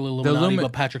necessarily Illuminati,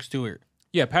 but Patrick Stewart.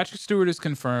 Yeah, Patrick Stewart is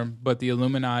confirmed, but the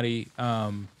Illuminati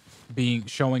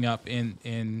showing up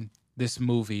in this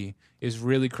movie is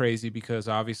really crazy because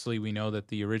obviously we know that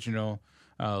the original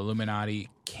Illuminati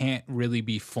can't really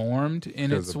be formed in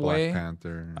Because its of Black way,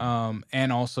 Panther.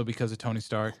 and also because of Tony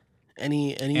Stark,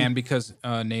 Any and because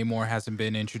Namor hasn't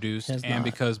been introduced, Has and not.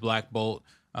 because Black Bolt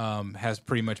has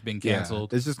pretty much been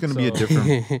canceled. Yeah, it's just going to be a So- different.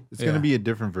 It's going Yeah. to be a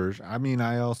different version. I mean,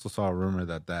 I also saw a rumor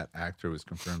that actor was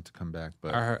confirmed to come back,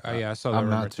 but I heard, I saw that I'm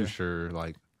rumor not too too. sure.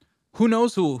 Like, Who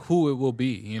knows who it will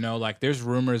be? You know, like there's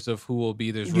rumors of who will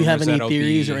be. There's Do you have rumors any that'll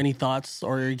theories be, or any thoughts,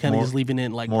 or are you kind of Mor- just leaving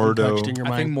it like Mordo. untouched in your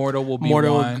I think mind? Mordo will be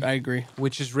Mordo, one, I agree.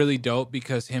 which is really dope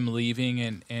because him leaving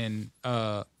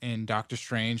and Doctor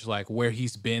Strange, like where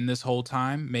he's been this whole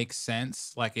time, makes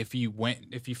sense. Like if you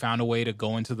found a way to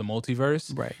go into the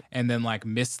multiverse, Right. and then like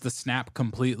missed the snap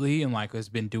completely and like has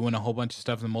been doing a whole bunch of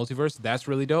stuff in the multiverse, that's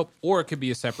really dope. Or it could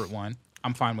be a separate one.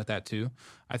 I'm fine with that too.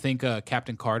 I think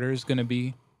Captain Carter is going to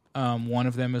be one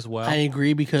of them as well. I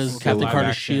agree because Okay, Captain live Carter's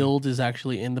action. shield is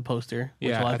actually in the poster. Which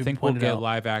a Yeah, lot I of people think we'll pointed get out.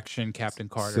 live action Captain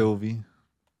Carter. Sylvie.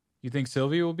 You think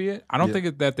Sylvie will be it? I don't Yeah.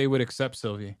 think that they would accept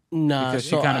Sylvie Nah, because she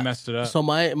so kind I- of messed it up. So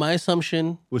my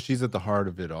assumption. Well, she's at the heart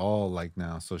of it all, like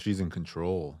now, so she's in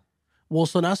control. Well,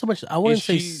 so not so much. I wouldn't Is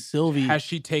say she- Sylvie. Has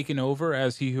she taken over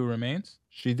as He Who Remains?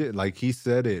 She did, like he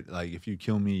said it. Like, if you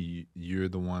kill me, you're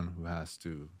the one who has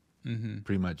to Mm-hmm.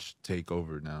 pretty much take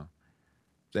over now.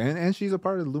 And she's a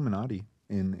part of the Illuminati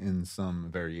in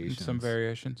some variations. Some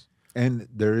variations. And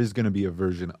there is going to be a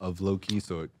version of Loki,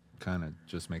 so it kind of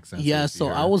just makes sense. Yeah, to see so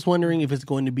her. I was wondering if it's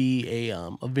going to be a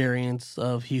variance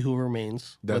of He Who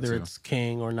Remains, That whether too. it's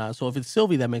King or not. So if it's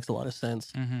Sylvie, that makes a lot of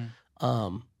sense.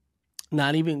 Mm-hmm.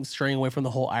 Not even straying away from the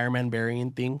whole Iron Man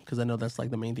variant thing, because I know that's like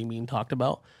the main thing being talked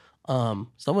about.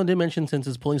 Someone did mention since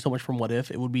it's pulling so much from What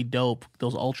If, it would be dope.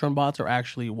 Those Ultron bots are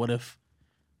actually What If.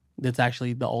 That's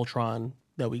actually the Ultron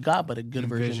that we got, but a good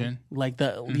version, Vision. like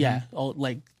the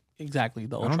like exactly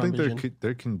the I Ultron don't think Vision.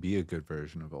 there can be a good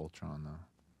version of Ultron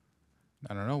though.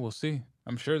 I don't know. We'll see.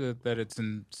 I'm sure that it's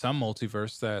in some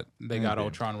multiverse that they got Maybe.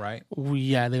 Ultron right.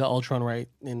 Yeah, they got Ultron right,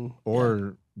 and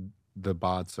Or the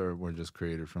bots were just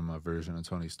created from a version of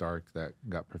Tony Stark that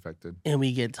got perfected. and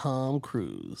we get Tom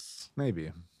Cruise.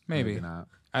 Maybe not.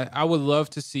 I would love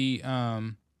to see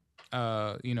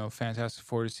Fantastic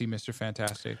Four, to see Mr.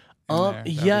 Fantastic. in there. That'd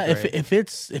be Yeah, great. if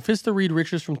it's the Reed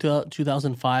Richards from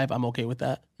 2005, I'm okay with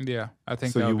that. Yeah, I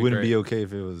think So that you would wouldn't be be great. okay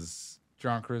if it was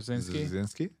John Krasinski?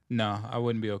 Krasinski? No, I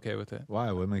wouldn't be okay with it.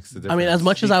 Why? What makes the difference? I mean, as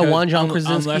much as I Because want John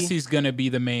Krasinski, unless he's gonna be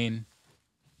the main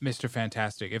Mr.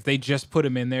 Fantastic. If they just put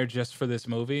him in there just for this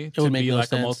movie to would make be no like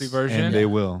sense. a multi-version, and they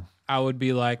will. I would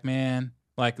be like, man,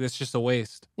 like that's just a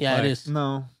waste. yeah, Like, it is.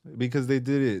 No, because they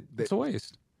did it. It's a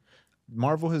waste.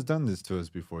 Marvel has done this to us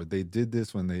before. They did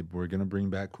this when they were going to bring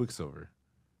back Quicksilver.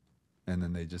 And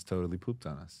then they just totally pooped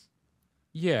on us.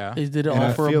 Yeah, They did it And all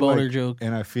I for a feel boner like- joke.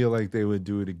 And I feel like they would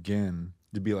do it again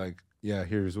to be like, yeah,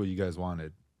 here's what you guys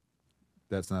wanted.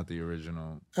 That's not the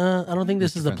original. I don't think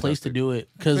this Mr. is the place to Fantastic. do it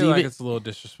I because feel even like it's a little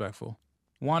disrespectful.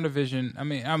 WandaVision. I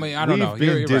mean, I don't know. We've been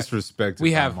You're right. disrespected.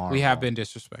 We by have Marvel. been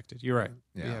disrespected. You're right.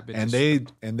 We Yeah, have been and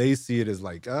disrespected. they see it as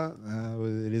like,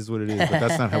 it is what it is, but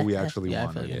that's not how we actually Yeah, I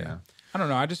want feel it. you. Yeah, I don't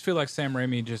know. I just feel like Sam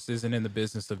Raimi just isn't in the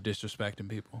business of disrespecting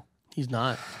people. he's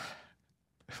not.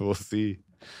 we'll see.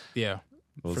 Yeah.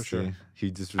 We'll For see. sure.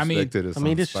 He disrespected I mean, us. I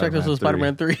mean, on disrespect us with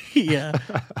Spider-Man Spider-Man 3. Yeah,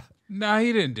 No,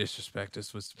 he didn't disrespect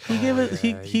us. he gave us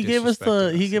he gave us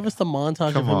the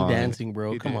montage Come of him on. dancing,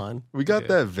 bro. He Come did. on. We got Yeah.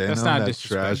 that Venom, That's not that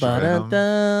disrespect. trash Venom.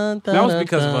 That was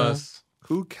because of us.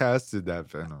 Who casted that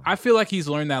Venom? I feel like he's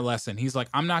learned that lesson. He's like,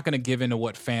 I'm not going to give in to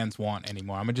what fans want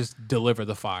anymore. I'm going to just deliver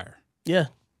the fire. Yeah,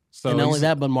 So and not only he's-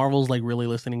 that, but Marvel's like really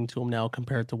listening to him now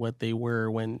compared to what they were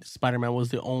when Spider-Man was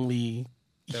the only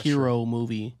That's hero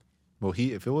movie. Well,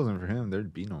 if it wasn't for him,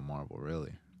 there'd be no Marvel,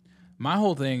 really. my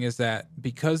whole thing is that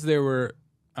because there were,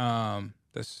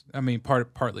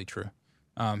 partly true.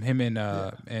 Him and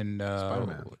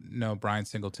Spider-Man. no, Brian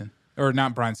Singleton, or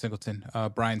not Brian Singleton,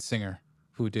 Brian Singer,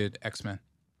 who did X-Men.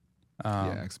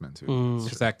 Yeah, X-Men too. Mm.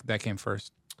 Just that came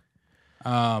first.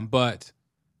 But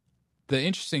the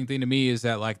interesting thing to me is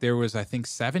that like there was, I think,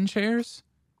 7 chairs.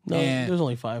 No, And- there's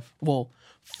only 5. Well,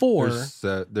 4, There's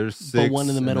 6, but one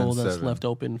in the and middle then that's 7. left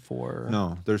open for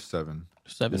No, there's 7.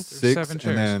 7. There's 6, 7 chairs.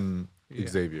 and then Yeah.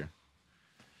 Xavier.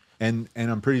 And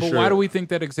I'm pretty But sure why do we think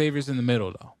that Xavier's in the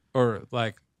middle though? Or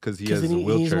like, because he Because has he a needs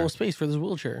wheelchair. more space for this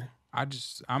wheelchair. I'm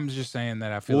just saying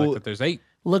that I feel Well- like that there's 8.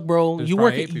 Look, bro, There's you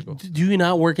work. probably 8 people. Do you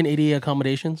not work in ADA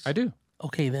accommodations? I do.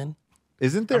 Okay, then.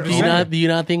 Isn't there? I'm Do just you saying. not? Do you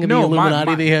not think of No, the my-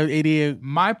 Illuminati? my- They have ADA.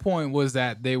 My point was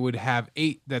that they would have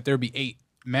 8. That there'd be 8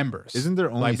 members. Isn't there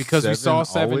only like because we 7 saw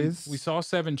 7? always? We saw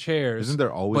 7 chairs. Isn't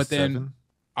there always But then 7?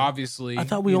 obviously, I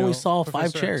thought we you only know, saw 5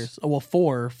 Professor X. chairs. Oh, well,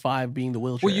 4, 5 being the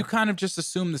wheelchair. Well, you kind of just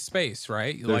assume the space,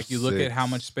 right? Like you look at how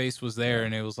 6. much space was there,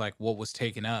 and it was like what was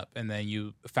taken up, and then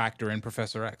you factor in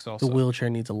Professor X the also.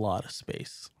 wheelchair needs a lot of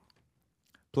space.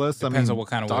 Plus, Depends I mean, on what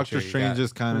kind of Doctor wheelchair you Strange got.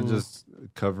 is kind of Mm. just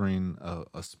covering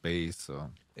a space.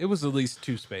 So it was at least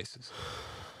 2 spaces.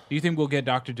 Do you think we'll get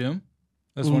Doctor Doom?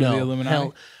 That's one of the Illuminati.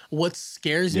 Hell, what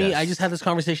scares me, I just had this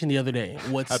conversation the other day.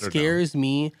 What scares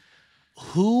me,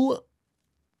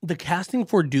 the casting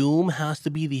for Doom has to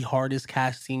be the hardest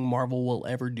casting Marvel will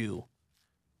ever do.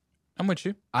 I'm with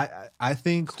you. I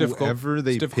think whoever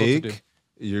they pick,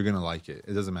 you're gonna like it.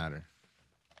 It doesn't matter.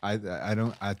 I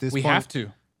don't at this point. We have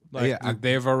to. Like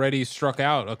they've already struck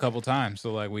out a couple times,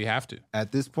 so like we have to.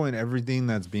 At this point, everything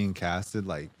that's being casted,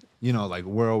 like, you know, like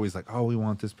we're always like, oh, we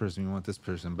want this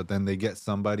person, but then they get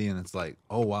somebody and it's like,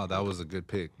 oh wow, that was a good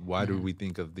pick. Why do we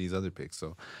think of these other picks?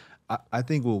 So I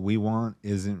think what we want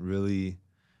isn't really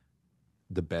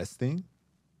the best thing.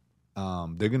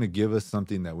 They're gonna give us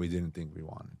something that we didn't think we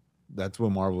wanted. That's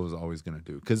what Marvel is always gonna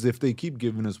do. Because if they keep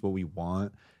giving us what we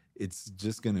want, it's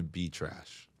just gonna be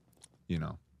trash, you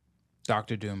know.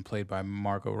 Doctor Doom, played by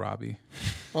Margot Robbie.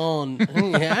 Oh,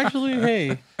 actually,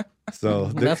 hey. So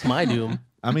that's my Doom.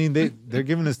 I mean, they're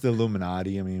giving us the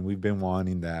Illuminati. I mean, we've been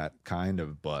wanting that kind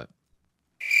of, but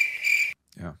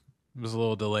yeah, it was a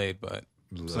little delayed, but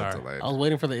sorry, delayed. I was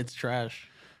waiting for the it's trash.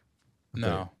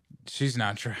 No, she's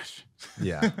not trash.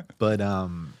 Yeah, but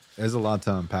there's a lot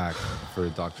to unpack for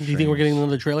Doctor Strange. Do you think we're getting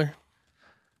another trailer?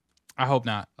 I hope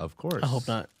not. Of course. I hope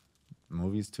not. The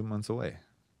movie's 2 months away.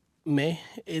 May.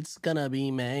 It's gonna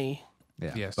be May.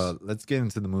 Yeah. Yes. But let's get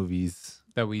into the movies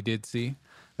that we did see.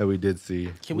 Can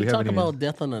we talk about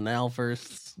Death on the Nile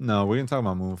first? No, we're gonna talk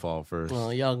about Moonfall first.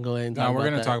 Well, y'all can go ahead and talk No, about we're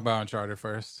gonna that. talk about Uncharted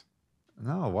first.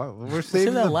 No, we're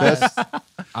saving that the last. best.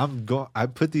 I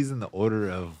put these in the order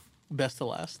of Best to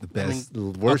last. the best, I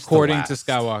mean, worst According to to last.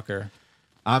 Skywalker.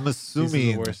 I'm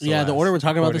assuming. yeah, the order we're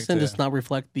talking about this in according does to- not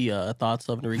reflect the thoughts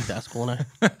of Narik Daskal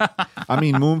and I. I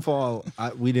mean,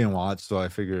 Moonfall. We didn't watch, so I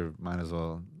figure might as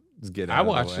well just get it. I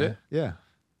watched it. Yeah.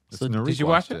 So Narik did you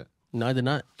watched watch it? No, I did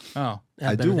not. Oh,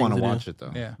 I do want to watch it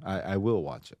though. Yeah. I will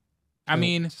watch it. I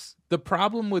mean, the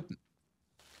problem with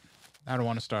I don't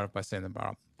want to start off by saying the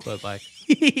problem, but like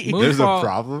There's a Moonfall-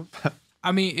 problem.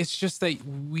 I mean, it's just that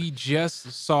we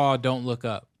just saw Don't Look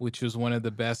Up, which was one of the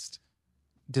best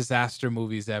disaster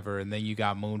movies ever, and then you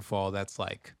got Moonfall that's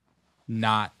like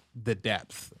not the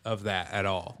depth of that at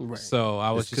all. Right. So I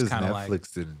was It's just 'cause kind of like,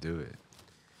 Netflix didn't do it.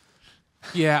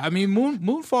 yeah, I mean,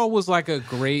 Moonfall was like a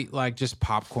great like just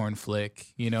popcorn flick.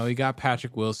 You know, you got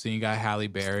Patrick Wilson, you got Halle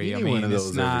Berry. You I need mean, one of it's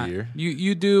those not every year.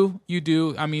 you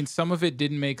do. I mean, some of it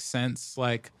didn't make sense.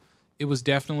 Like it was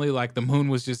definitely like the moon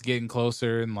was just getting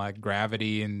closer, and like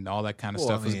gravity and all that kind of Well,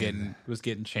 stuff I mean, was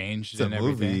getting changed It's a and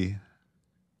everything. movie.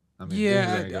 I mean, things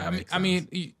Yeah, ain't gonna make I mean,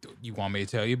 sense. you want me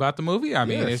to tell you about the movie? I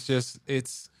mean, Yes.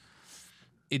 it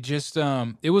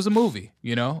was a movie.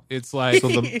 You know, it's like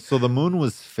so the moon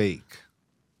was fake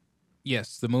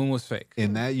yes, the moon was fake.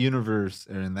 in that universe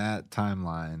or in that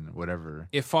timeline, whatever.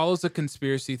 It follows a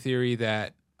conspiracy theory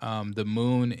that the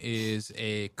moon is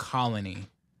a colony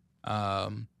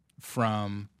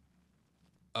from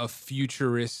a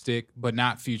futuristic, but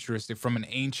not futuristic, from an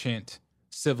ancient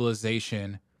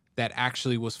civilization that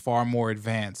actually was far more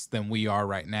advanced than we are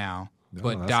right now,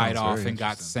 but that died sounds off very and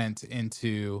got interesting. sent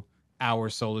into our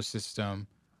solar system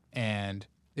and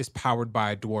is powered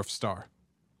by a dwarf star.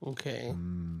 Okay.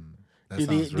 That Do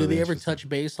sounds they really ever interesting. touch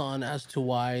base on as to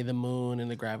why the moon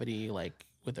and the gravity like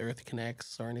with Earth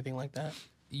connects or anything like that?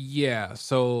 Yeah,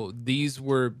 so these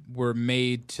were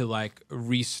made to like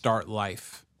restart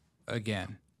life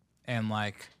again. And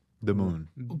like the moon?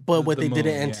 But what the they didn't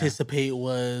moon, yeah. anticipate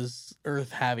was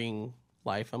Earth having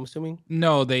life, I'm assuming.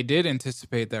 No, they did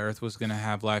anticipate that Earth was going to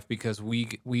have life because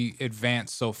we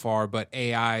advanced so far, but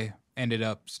AI ended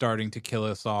up starting to kill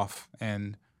us off,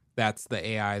 and that's the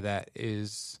AI that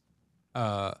is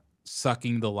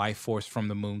sucking the life force from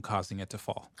the moon, causing it to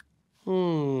fall.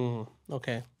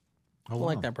 Okay. I Oh,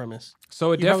 like wow. that premise.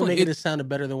 So it You probably definitely making it sound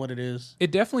better than what it is.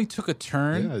 it definitely took a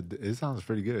turn. Yeah, it sounds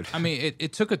pretty good. I mean,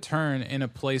 it took a turn in a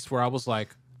place where I was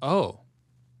like, oh,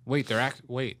 wait, they're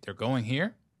going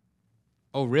here?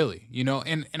 Oh, really? You know,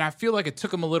 and I feel like it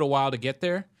took them a little while to get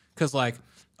there because like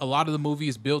a lot of the movie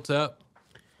is built up,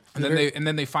 and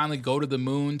then they finally go to the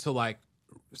moon to like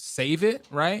save it,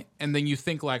 right? And then you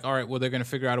think like, all right, well, they're gonna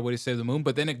figure out a way to save the moon,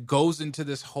 but then it goes into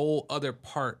this whole other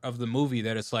part of the movie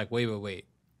that it's like, wait,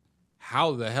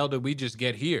 how the hell did we just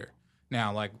get here?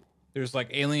 Now, like, there's like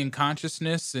alien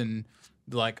consciousness and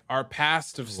like our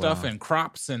past of stuff and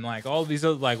crops and like all these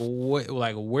other like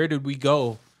where did we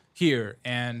go here?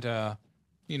 And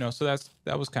you know, so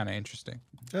that was kind of interesting.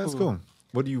 That's cool.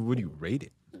 What do you rate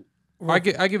it? I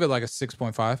give it like a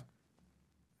 6.5.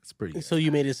 It's pretty good. So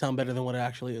you made it sound better than what it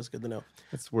actually is. Good to know.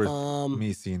 It's worth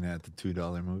me seeing that at the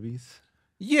 $2 movies.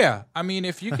 Yeah, I mean,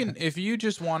 if you can, if you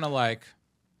just want to like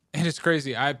And it's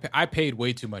crazy. I paid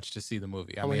way too much to see the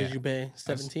movie. How much did you pay?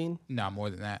 17? No, more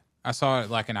than that. I saw it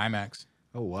like in IMAX.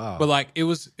 Oh wow. But like it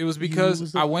was because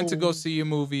was a I went to go fool. see a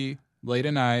movie late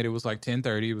at night. It was like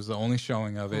 10:30. It was the only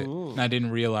showing of it, Ooh. and I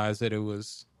didn't realize that it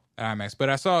was at IMAX. But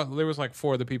I saw there was like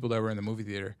 4 other people that were in the movie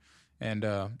theater, and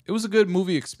it was a good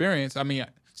movie experience. I mean,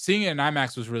 seeing it in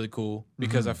IMAX was really cool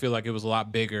because I feel like it was a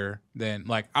lot bigger than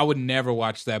like I would never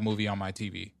watch that movie on my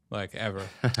TV like ever.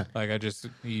 Like I just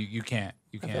you can't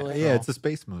like- yeah, it's a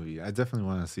space movie. I definitely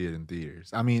want to see it in theaters.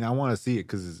 I mean, I want to see it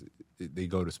because they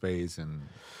go to space, and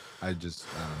I just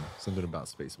something about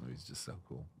space movies is just so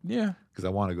cool. Yeah. Because I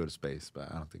want to go to space, but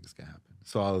I don't think it's gonna happen.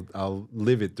 So I'll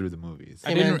live it through the movies.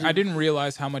 I Hey, man, didn't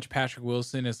realize how much Patrick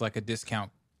Wilson is like a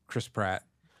discount Chris Pratt,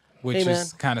 which Hey, man.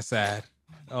 is kind of sad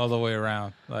all the way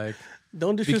around. Like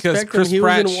Don't because disrespect him. Chris He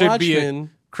Pratt was in should be Watchmen.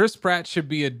 Chris Pratt should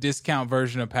be a discount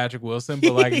version of Patrick Wilson,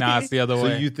 but like nah, it's the other So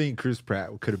way. you think Chris Pratt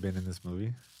could have been in this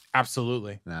movie?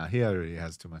 Absolutely, Nah, he already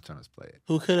has too much on his plate.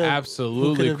 Who could have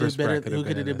Absolutely, Chris better? Pratt could have Who been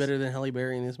could have in did this. better than Halle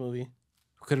Berry in this movie?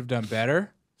 could have done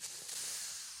better.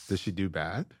 Does she do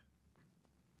bad?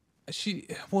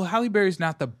 Halle Berry's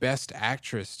not the best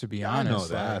actress, to be I know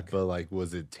honest. that, like, but like,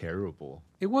 was it terrible?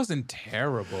 it wasn't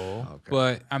terrible, Okay.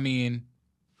 but I mean,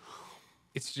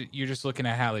 you're just looking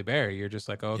at Halle Berry. You're just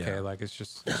like, okay, Yeah. like it's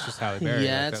just Halle Berry.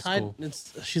 Yeah, like, it's that's high.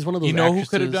 cool. She's one of those. You know who actresses.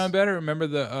 could have done better? Remember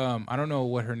the I don't know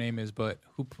what her name is, but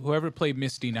whoever played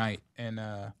Misty Knight in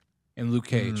Luke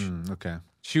Cage, Okay.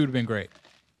 she would have been great.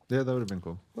 Yeah, that would have been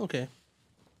cool. Okay,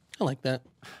 I like that.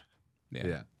 Yeah,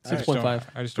 Yeah. I just 6.5. don't-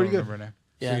 I just don't Pretty good. remember her name.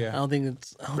 Yeah, So, I don't think I don't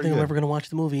Pretty think I'm good. ever gonna watch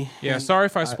the movie. Yeah, sorry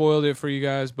if I spoiled it for you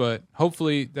guys, but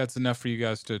hopefully that's enough for you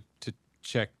guys to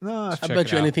check. No, I check bet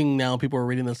it you out. anything now. People are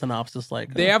reading the synopsis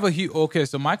like They have a huge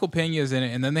so Michael Pena's in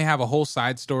it, and then they have a whole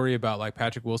side story about like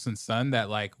Patrick Wilson's son that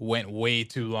like went way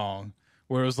too long,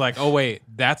 where it was like, oh wait,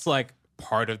 that's like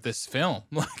part of this film.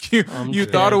 Like you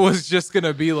dead. thought it was just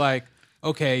gonna be like,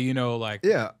 okay, you know, like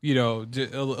Yeah. you know,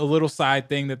 a little side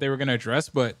thing that they were gonna address,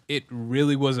 but it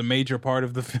really was a major part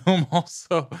of the film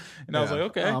also. And I was Yeah. like,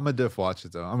 okay, I'm a diff watch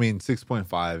it though. I mean,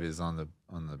 6.5 is on the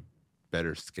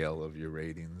better scale of your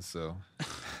ratings, so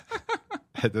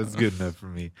that's good enough for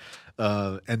me.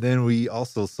 And then we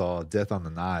also saw Death on the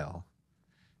Nile,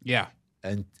 yeah,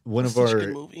 and one of Such a our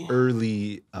good movie.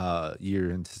 early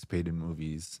year anticipated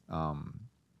movies.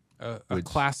 a Which-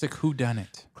 classic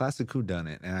whodunit. Classic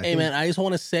whodunit. And I Hey think, man, I just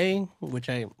want to say, which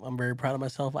I'm very proud of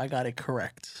myself. I got it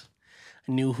correct.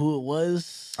 I knew who it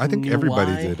was. I think knew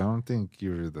everybody why. did. I don't think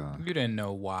you were the. You didn't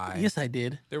know why. Yes, I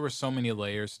did. There were so many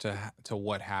layers to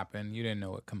what happened. You didn't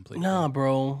know it completely. Nah,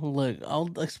 bro. Look, I'll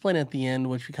explain at the end,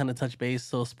 which we kind of touch base.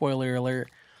 So, spoiler alert.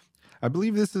 I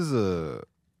believe this is a.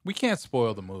 We can't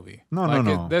spoil the movie. No, like,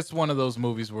 no. that's one of those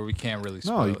movies where we can't really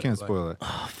spoil No, you it. can't Like, spoil it.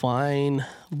 Fine,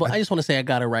 but I just want to say I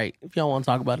got it right. If y'all want to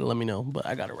talk about it, let me know. But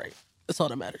I got it right. That's all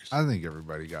that matters. I think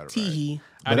everybody got it right. Tee.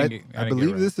 I But I, didn't get- I didn't get believe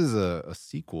it right. this is a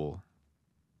sequel.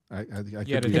 I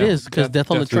Yeah, could be It wrong. is, 'cause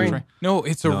Death on the Train. No,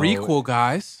 it's a No. requel,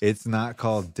 guys. It's not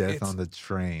called Death It's- on the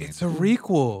Train. It's a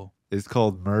requel. It's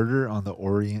called Murder on the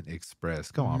Orient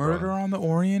Express. Come on, Murder bro. on the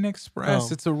Orient Express.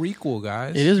 Oh. It's a requel,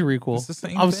 guys. It is a requel. It's the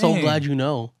same I'm so thing. glad you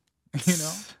know. You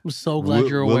know, I'm so glad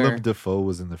you're aware. Willem Dafoe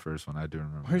was in the first one. I do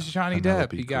remember. where's that. Johnny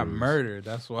Penelope Depp? He got Cruz. murdered.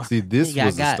 That's why. See, this He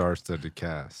was a got- star-studded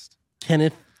cast.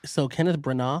 Kenneth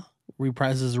Branagh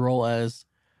reprises his role as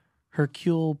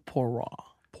Hercule Poirot.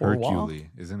 Hercule,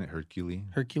 isn't it Hercule?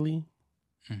 Hercule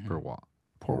Mhm.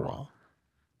 Poirot.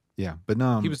 Yeah, but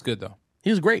no, He was good though. He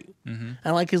was great. Mm-hmm.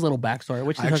 I like his little backstory,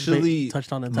 which he Actually,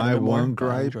 touched on a my bit more, one but I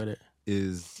gripe enjoyed it.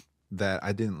 is that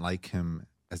I didn't like him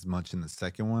as much in the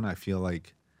second one. I feel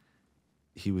like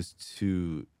he was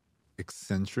too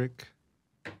eccentric.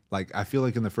 Like I feel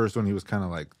like in the first one he was kind of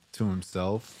like to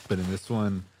himself, but in this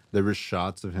one there were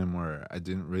shots of him where I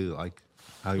didn't really like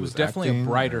how he It was definitely acting. a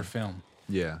brighter film.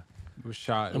 Yeah, It was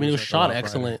shot. I mean, it was like, a shot lot brighter.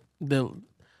 excellent.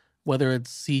 Whether it's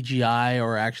CGI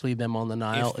or actually them on the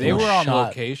Nile, If they it was were on shot.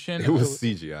 location, it was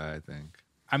CGI. I think.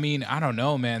 I mean, I don't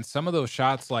know, man. Some of those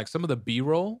shots, like some of the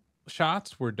B-roll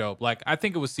shots, were dope. Like I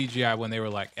think it was CGI when they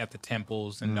were like at the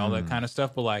temples and all that kind of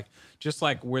stuff. But like just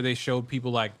like where they showed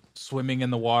people like swimming in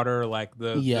the water, like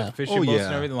the fishing Oh, boats yeah.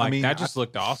 and everything, I like mean, that just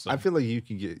looked awesome. I feel like you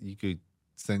could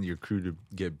send your crew to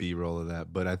get B-roll of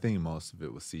that, but I think most of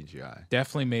it was CGI.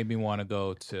 Definitely made me want to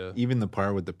go to. Even the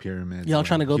part with the pyramids. Y'all when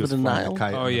trying to go he to was the flying Nile?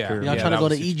 kite Oh, on the yeah. pyramid. Y'all Yeah, trying to that go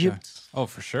to was CGI. Egypt? Oh,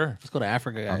 for sure. Let's go to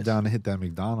Africa, guys. I'm down to hit that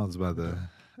McDonald's by the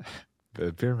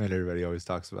pyramid everybody always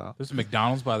talks about. There's a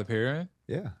McDonald's by the pyramid.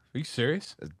 Yeah, Are you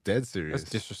serious? it's dead serious.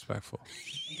 That's disrespectful.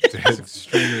 That's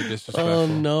extremely disrespectful. Oh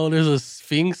no, there's a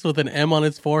sphinx with an M on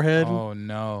its forehead. Oh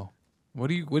no. What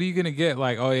are you gonna get?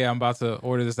 Like, oh yeah, I'm about to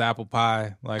order this apple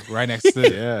pie, like right next to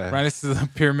Yeah. right next to the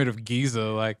Pyramid of Giza.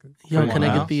 Like, Yo, come can on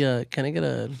I now. get can I get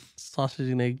a sausage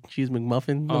and egg cheese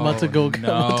McMuffin? I'm Oh, about to go. I'm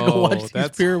about to go watch these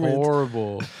that's pyramids.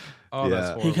 horrible. Oh, that's Yeah.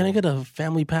 horrible. Hey, can I get a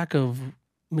family pack of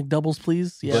McDoubles,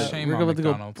 please? Yeah, Shame we're on about to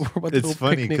go. McDonald's. We're about to It's go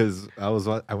funny picnic. because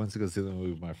I went to go see the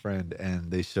movie with my friend, and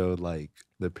they showed like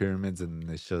the pyramids, and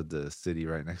they showed the city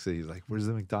right next to it. He's like, "Where's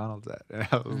the McDonald's at?" And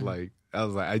I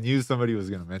was like, I knew somebody was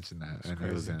gonna mention that, and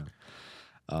it was crazy.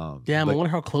 him. Damn, but I wonder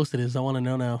how close it is. I want to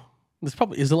know now. This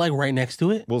probably is it like right next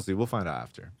to it? we'll see. We'll find out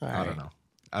after. All I right. don't know.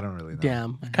 I don't really know.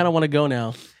 Damn, I kind of want to go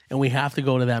now, and we have to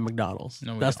go to that McDonald's.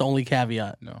 No, we That's the don't. only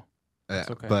caveat. No. Yeah,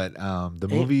 okay. But the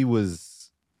movie was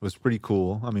pretty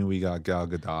cool. I mean, we got Gal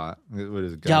Gadot. What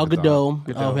is it? Gal Gadot.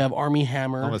 Gadot. We have Army I'm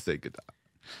Hammer, gonna say Gadot.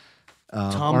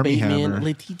 Tom Armie Bateman, Hammer,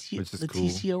 Letitia, which is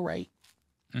Letitia Wright,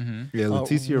 Mm-hmm. Yeah,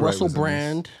 Leticia Wright Russell was in this.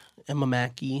 Brand, Emma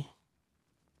Mackey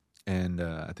And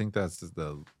I think that's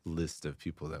the list of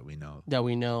people that we know. that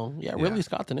we know. Yeah, Yeah. Ridley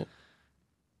Scott in it.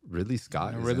 Ridley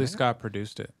Scott. is Ridley in it? Scott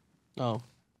produced it. Oh,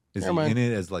 Is Never he mind.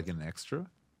 in it as like an extra?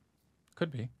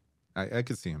 Could be. I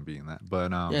could see him being that.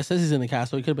 But yeah, it says he's in the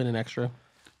cast, so he could have been an extra.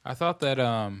 I thought that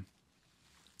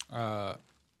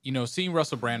seeing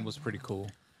Russell Brand was pretty cool.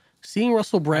 Seeing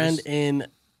Russell Brand just in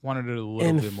Wanted it a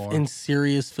little bit more. in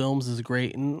serious films is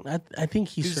great, and I think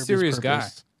He's a served his serious guy.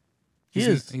 purpose. He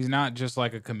is. He's not just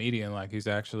like a comedian. Like he's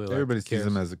actually like everybody sees cares.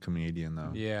 him as a comedian,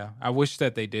 though. Yeah, I wish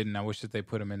that they didn't. I wish that they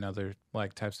put him in other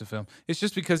like types of film. It's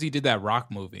just because he did that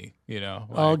rock movie, you know.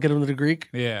 I'll like- get him to the Greek,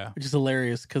 yeah, which is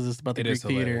hilarious because it's about the It Greek is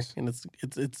theater, hilarious.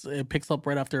 and it picks up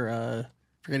right after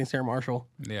Forgetting Sarah Marshall,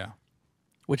 yeah.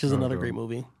 which is another bro. great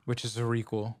movie. Which is a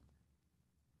requel.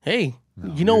 Hey,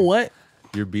 No, you know you're- what?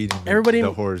 You're beating Everybody-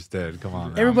 the horse dead. Come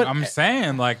on. Now. Everybody- I'm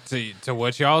saying like to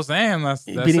what y'all saying. That's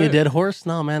Beating it. a dead horse?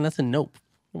 No, man, that's a nope.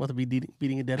 I'm about to be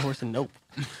beating a dead horse and nope.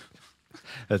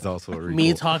 That's also a requel.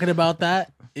 Me talking about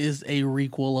that is a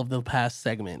requel of the past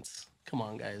segments. Come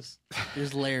on, guys.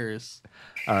 There's layers.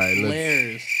 All right,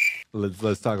 Layers.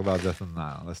 let's talk about Death on the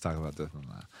Nile. Let's talk about Death on the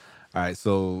Nile. All right,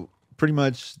 so pretty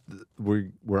much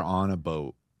we're on a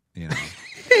boat, you know.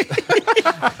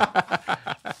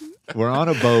 We're on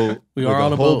a boat. We with are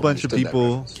on a whole boat. bunch of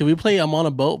people. Can we play I'm on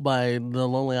a Boat by The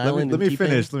Lonely Island? Let and me T-Pain?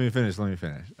 finish. Let me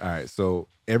finish. All right, so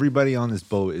everybody on this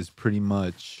boat is pretty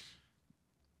much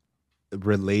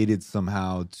related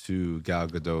somehow to Gal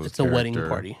Gadot's It's a wedding character.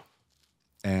 party.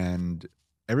 And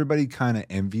everybody kind of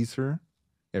envies her.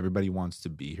 Everybody wants to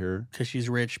be her. Because she's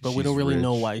rich, but we She's don't really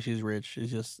know rich. why she's rich.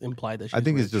 It's just implied that she's I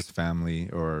think rich. it's just family,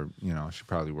 or she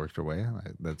probably worked her way.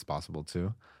 That's possible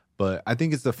too. But I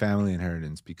think it's the family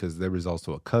inheritance because there was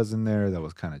also a cousin there that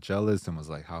was kind of jealous and was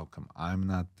like, "How come I'm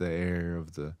not the heir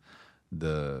of the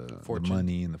Fortune.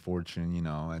 money and the fortune?"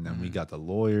 And then we got the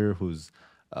lawyer who's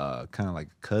kind of like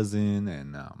a cousin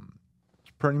and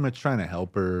pretty much trying to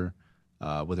help her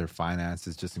with her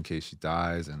finances just in case she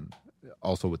dies, and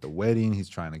also with the wedding, he's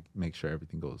trying to make sure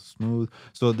everything goes smooth.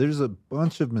 So there's a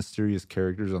bunch of mysterious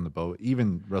characters on the boat.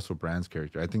 Even Russell Brand's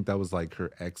character, I think that was like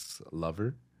her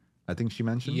ex-lover. I think she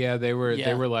mentioned. Yeah, they were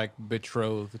Yeah. like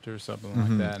betrothed or something Mhm.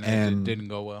 like that, and, And- it didn't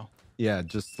go well. Yeah,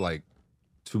 just like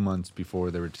 2 months before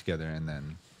they were together, and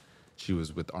then she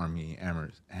was with Armie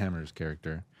Hammer's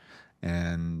character,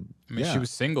 and I mean, yeah, she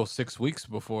was single 6 weeks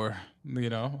before.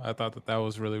 I thought that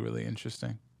was really really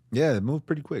interesting. yeah, it moved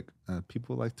pretty quick.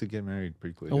 People like to get married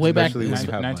pretty quick, Way back- especially when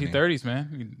you have money. 1930s, man.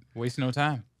 You waste no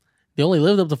time. They only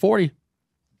lived up to 40.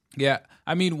 Yeah,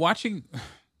 I mean, watching.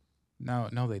 No,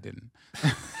 they didn't.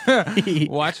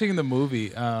 Watching the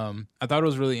movie, I thought it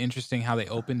was really interesting how they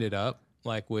opened it up,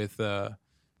 like with the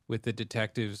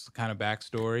detective's kind of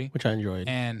backstory, Which I enjoyed.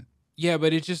 and yeah,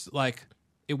 but it just like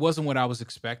it wasn't what I was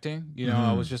expecting.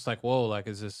 I was just like, whoa, like,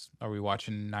 are we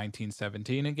watching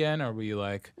 1917 again? Are we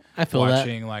like I feel that.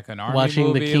 watching like an army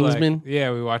Watching The movie? Kingsman? Like,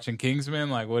 yeah, we watching Kingsman.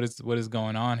 Like, what is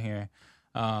going on here?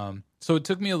 So it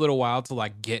took me a little while to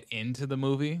like get into the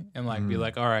movie and like be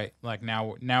like, all right, like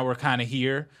now we're kind of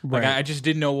here. Like Right. I just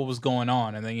didn't know what was going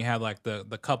on, and then you had like the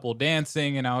couple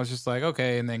dancing, and I was just like,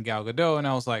 okay, and then Gal Gadot, and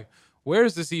I was like, where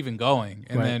is this even going?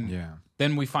 And Right.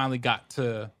 then we finally got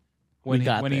to when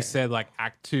got he there. said like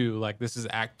Act 2, like this is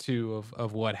Act 2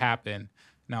 of what happened,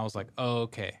 and I was like, oh,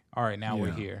 okay, all right, now we're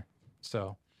Yeah. here.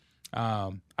 So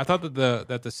I thought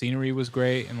that the scenery was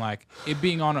great, and like it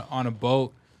being on a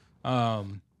boat.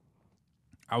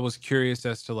 I was curious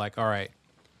as to like, all right,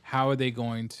 how are they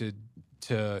going to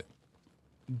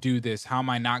do this? How am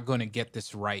I not going to get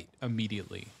this right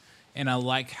immediately? And I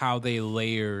like how they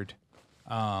layered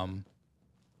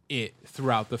it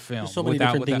throughout the film. There's so many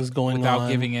different things going without on.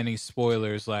 giving any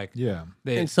spoilers. Like, Yeah.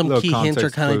 they, And some little key hints are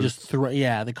context kind of clues.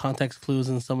 just the context clues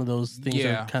and some of those things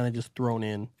Yeah. are kind of just thrown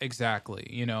in. exactly,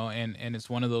 you know, and it's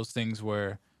one of those things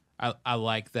where I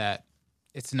like that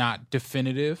it's not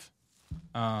definitive,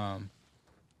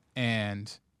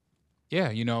 and yeah,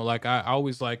 you know, like I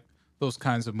always like those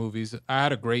kinds of movies. I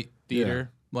had a great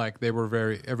theater. Like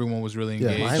everyone was really Yeah,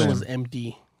 engaged. Mine same. was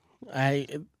empty. I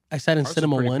sat in Ours was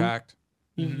Cinema pretty One. packed.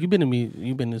 You've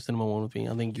been to Cinema One with me.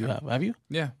 I think you have. Have you?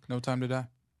 Yeah, No Time to Die.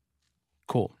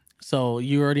 Cool. So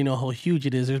you already know how huge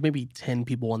it is. There's maybe 10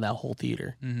 people in that whole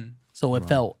theater. Mm-hmm. So it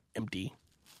felt empty.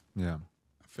 Yeah.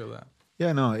 I feel that.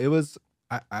 Yeah, no, it was.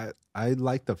 I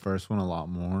liked the first one a lot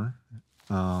more.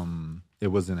 It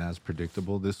wasn't as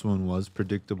predictable. This one was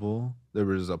predictable. There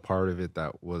was a part of it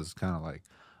that was kind of like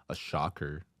a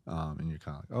shocker, and you're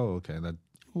kind of like, oh, okay, that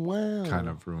Wow. kind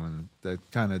of ruined. That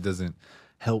kind of doesn't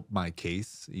help my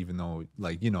case, even though,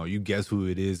 like, you know, you guess who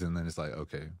it is, and then it's like,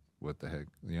 okay, what the heck,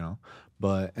 you know?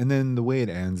 But and then the way it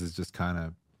ends is just kind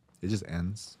of, it just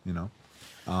ends, you know.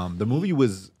 The movie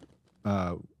was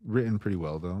written pretty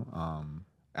well though.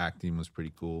 Acting was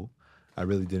pretty cool. I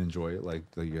really did enjoy it. Like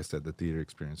you guys said, the theater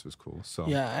experience was cool. So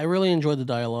Yeah, I really enjoyed the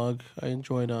dialogue. I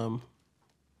enjoyed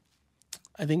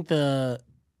I think the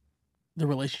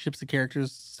relationships the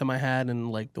characters semi had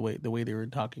and like the way they were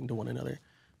talking to one another.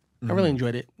 I really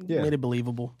enjoyed it. Yeah. Made it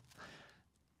believable.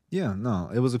 yeah,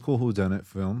 no, it was a cool whodunit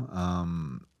film.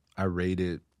 I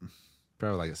rated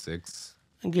probably like a 6.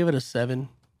 I give it a 7.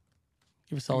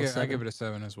 Give it a solid I 7. give it a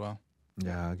 7 as well.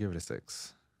 Yeah, I'll give it a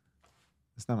 6.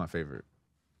 It's not my favorite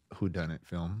whodunit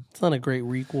film. It's not a great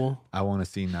requel. I want to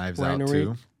see Knives Ryan Out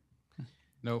O'Reilly? 2.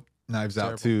 Nope. Knives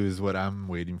Out Terrible. 2 is what I'm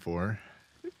waiting for.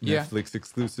 Yeah. Netflix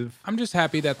exclusive. I'm just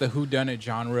happy that the whodunit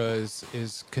genre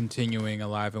is continuing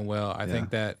alive and well. I think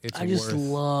that it's I just worth.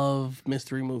 love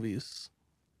mystery movies.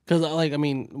 Because, one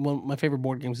of my favorite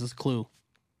board games is Clue.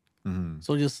 Mm-hmm.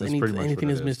 So just That's pretty much anything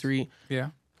what it is is. mystery. Yeah.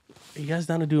 Are you guys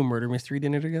down to do a murder mystery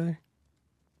dinner together?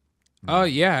 Oh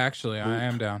yeah, actually, I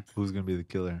am down. Who's gonna be the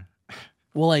killer?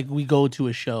 Well, like we go to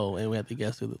a show and we have to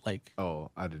guess who. Like Oh,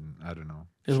 I don't know.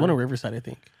 there's one in Riverside, I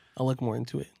think. I'll look more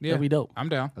into it. Yeah. That'd be dope. I'm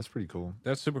down. That's pretty cool.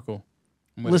 That's super cool.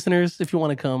 I'm with it. Listeners, if you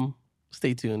want to come,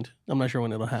 stay tuned. I'm not sure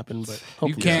when it'll happen, but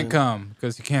hopefully You can't soon. come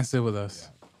because you can't sit with us.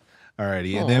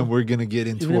 Alrighty, and Aw. then we're gonna get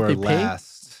into Even if our they pay?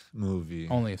 last movie.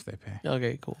 Only if they pay.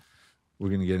 Okay, cool. We're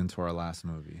gonna get into our last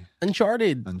movie,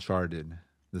 Uncharted. Uncharted,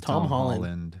 the Tom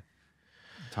Holland.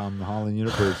 Tom Holland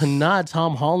universe. Not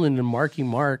Tom Holland and Marky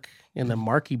Mark and the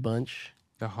Marky Bunch.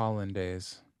 The Holland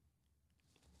days.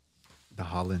 The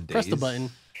Holland days. Press the button.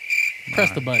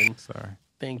 Press the button. Sorry.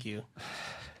 Thank you.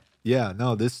 Yeah,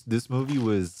 no, this movie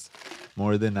was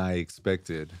more than I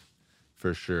expected,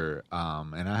 for sure.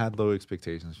 And I had low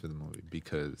expectations for the movie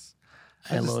because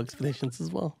I had low expectations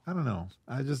as well. I don't know.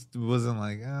 I just wasn't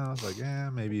like, I was like,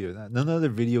 maybe none other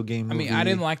video game I movie. mean, I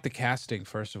didn't like the casting.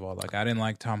 First of all, like I didn't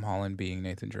like Tom Holland being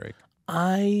Nathan Drake.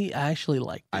 I actually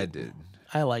liked it. I did.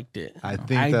 I liked it. I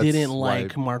think I that's didn't why-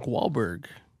 like Mark Wahlberg.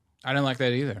 I didn't like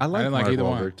that either. I like didn't like Mark either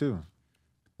Wahlberg one. too.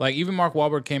 Like even Mark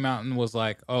Wahlberg came out and was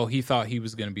like, "Oh, he thought he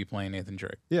was going to be playing Nathan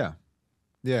Drake." Yeah,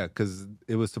 because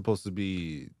it was supposed to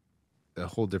be a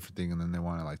whole different thing, and then they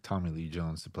wanted like Tommy Lee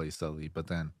Jones to play Sully. But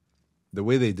then the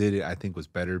way they did it, I think, was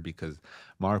better because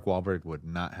Mark Wahlberg would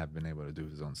not have been able to do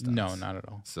his own stuff. No, not at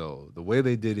all. So the way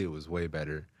they did it was way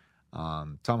better.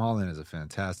 Tom Holland is a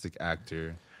fantastic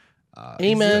actor. Hey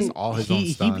He man, does all his own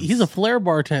stunts. he's a flair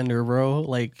bartender, bro.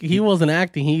 Like he wasn't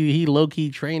acting. He low key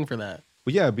trained for that.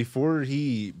 But yeah, before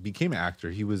he became an actor,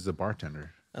 he was a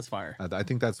bartender. That's fire. I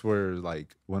think that's where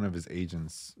like one of his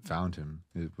agents found him.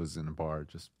 It was in a bar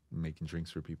just making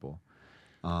drinks for people.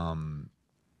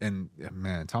 And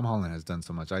man, Tom Holland has done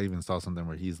so much. I even saw something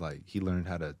where he's like he learned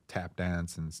how to tap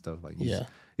dance and stuff. Like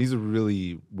he's a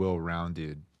really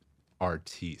well-rounded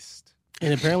artiste.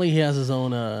 And apparently he has his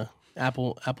own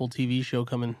Apple TV show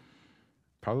coming.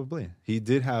 Probably. He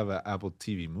did have an Apple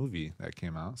TV movie that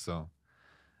came out, so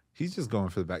he's just going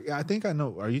for the back. Yeah, I think I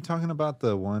know. Are you talking about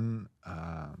the one?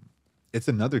 It's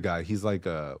another guy. He's like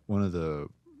one of the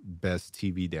best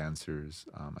TV dancers.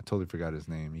 I totally forgot his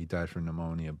name. He died from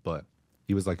pneumonia, but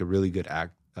he was like a really good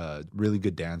really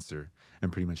good dancer.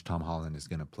 And pretty much Tom Holland is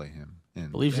gonna play him.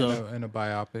 And Believe so. In a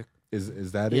biopic.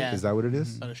 is that it? Yeah. Is that what it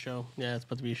is? About a show. Yeah, it's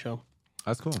about to be a show.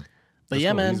 That's cool. But That's yeah,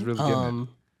 cool. man. He's really getting it.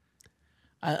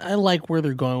 I like where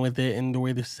they're going with it and the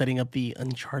way they're setting up the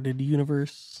Uncharted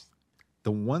universe.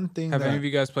 The one thing Have that any of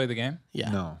you guys played the game? Yeah.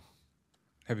 no,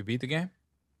 Have you beat the game?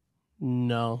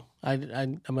 No. I'm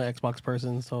an Xbox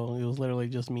person, so it was literally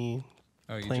just me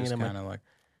Oh, you Playing it just in my- kind of like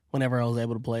whenever I was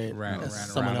able to play it ran at around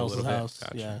someone a else's little bit. house.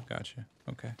 Gotcha, Yeah. gotcha.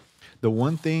 Okay. The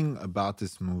one thing about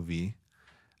this movie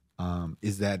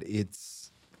is that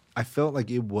I felt like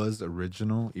it was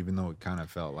original, even though it kind of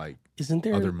felt like Isn't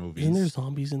there other movies. Isn't there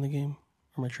zombies in the game?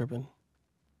 Or am I tripping?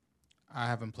 I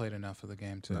haven't played enough of the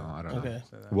game to. No, I don't know. Okay.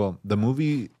 say that. Well, the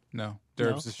movie, No, No?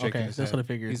 Derbs is shaking Okay, his that's head. what I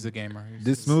figured. He's the gamer.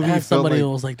 this I movie had felt somebody like who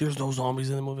was like, "There's no zombies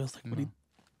in the movie." I was like, "What? No.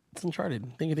 It's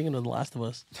Uncharted." Thinking of The Last of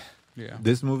Us. Yeah.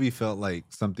 this movie felt like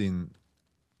something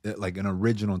like an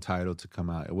original title to come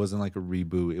out. It wasn't like a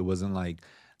reboot. It wasn't like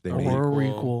they Or made a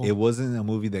Requel. requel. it wasn't a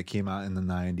movie that came out in the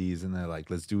 90s and they're like,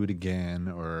 let's do it again.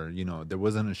 Or, there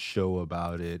wasn't a show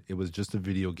about it. It was just a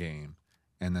video game.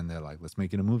 And then they're like, let's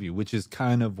make it a movie, which is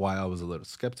kind of why I was a little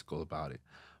skeptical about it.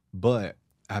 But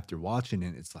after watching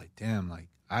it, it's like, damn, like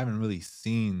I haven't really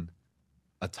seen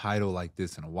a title like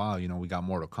this in a while. We got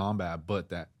Mortal Kombat, but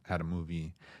that had a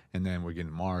movie. And then we're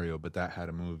getting Mario, but that had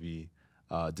a movie.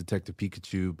 Detective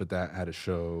Pikachu, but that had a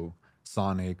show.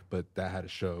 Sonic, but that had a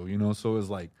show. So it was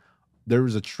like there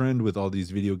was a trend with all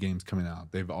these video games coming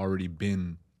out. They've already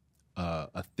been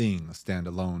a thing, a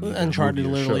standalone. either a Uncharted movie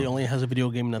or literally show. only has a video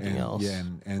game, nothing And, else. Yeah,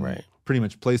 and right. pretty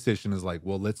much PlayStation is like,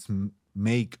 well, let's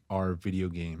make our video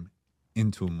game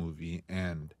into a movie,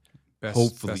 and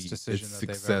hopefully best decision it's that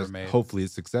they've success. ever made. Hopefully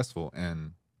it's successful,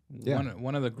 and yeah.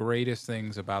 One of the greatest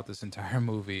things about this entire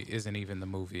movie isn't even the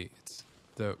movie. It's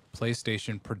the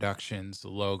PlayStation Productions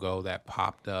logo that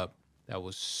popped up that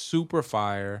was super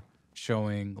fire,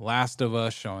 showing Last of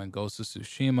Us, showing Ghost of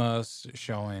Tsushima,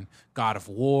 showing God of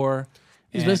War.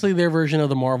 It's And basically their version of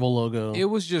the Marvel logo. it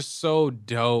was just so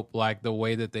dope, like the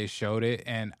way that they showed it,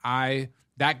 and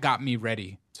that got me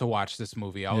ready to watch this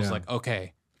movie. I was Yeah. like,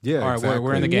 okay, yeah, all right, exactly.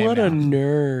 we're in the game What now. a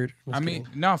nerd. I Just mean,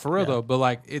 kidding. no, for real Yeah. though. But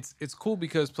like, it's cool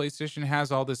because PlayStation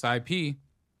has all this IP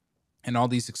and all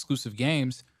these exclusive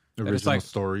games. that original it's like,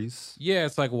 stories. yeah,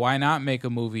 it's like why not make a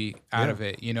movie out Yeah. of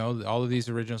it? All of these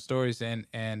original stories and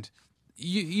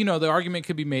the argument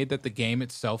could be made that the game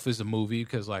itself is a movie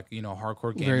because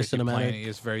hardcore Very gamers you're playing cinematic.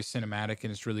 is very cinematic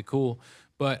and it's really cool.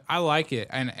 But I like it,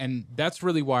 and that's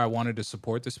really why I wanted to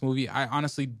support this movie. I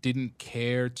honestly didn't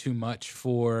care too much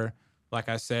for, like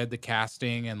I said, the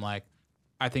casting and like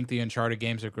I think the Uncharted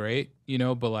games are great,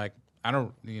 but like I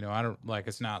don't like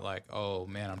it's not like, oh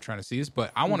man, I'm trying to see this,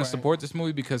 but I want to Right. support this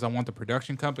movie because I want the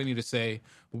production company to say,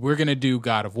 we're going to do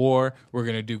God of War, we're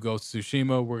going to do Ghost of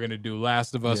Tsushima, we're going to do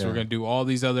Last of Us, Yeah. we're going to do all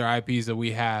these other IPs that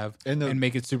we have And and, the-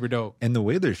 make it super dope. And the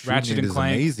way they're shooting Ratchet it and is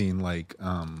Clank. amazing. Like, we were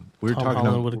Tom talking Holland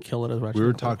about, would kill it as Ratchet we were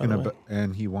and Clank, by talking the way. about,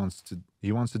 and he wants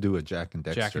to do a Jack and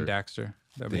Dexter. Jack and Daxter.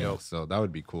 That'd be thing, dope. Mm-hmm. so that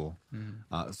would be cool.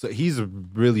 So he's a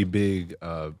really big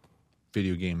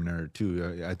video game nerd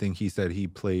too. I think he said he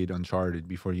played Uncharted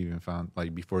before he even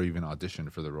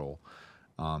auditioned for the role.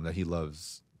 That he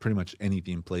loves pretty much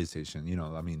anything PlayStation.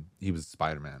 I mean, he was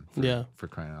Spider-Man. Yeah. For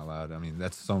crying out loud. I mean,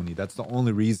 that's Sony. That's the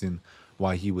only reason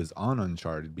why he was on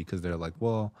Uncharted, because they're like,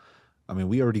 well, I mean,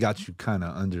 we already got you kind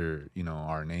of under,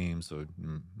 our name, so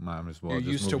might as well. You're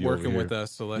just used to move you over working here. with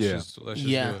us, so let's Yeah. just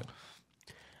Yeah. do it.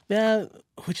 Yeah,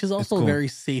 which is also cool. a very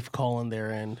safe call on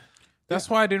their end. That's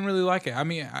why I didn't really like it. I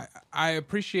mean, I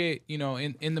appreciate,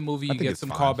 in the movie you think get it's some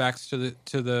fine. callbacks to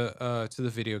the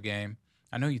video game.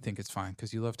 I know you think it's fine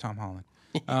because you love Tom Holland.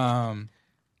 I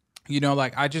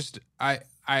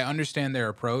understand their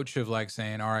approach of like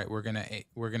saying, all right, we're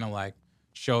gonna like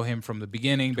show him from the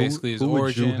beginning, basically his who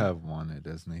origin. would you have wanted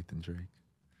as Nathan Drake?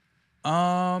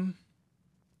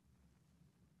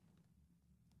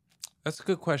 That's a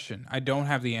good question. I don't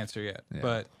have the answer yet, Yeah.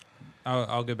 but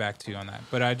I'll get back to you on that.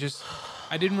 But I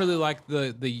didn't really like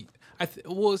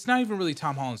well, it's not even really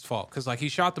Tom Holland's fault because like he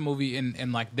shot the movie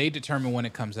and like they determine when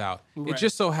it comes out. It Right.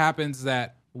 just so happens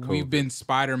that we've COVID. been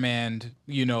Spider-Man.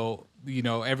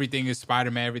 Everything is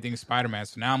Spider-Man. Everything is Spider-Man.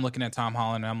 So now I'm looking at Tom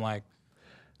Holland and I'm like,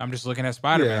 I'm just looking at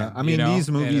Spider-Man. Yeah, I mean, these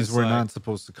And movies it's were like- not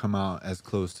supposed to come out as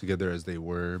close together as they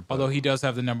were. But Although he does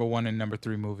have the number 1 and number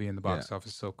 3 movie in the box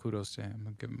office, so kudos to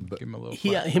him. Give him a little.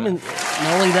 clap for Him that. and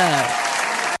not only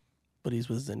that, but he's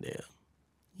with Zendaya.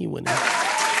 He winning.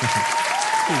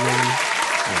 He winning.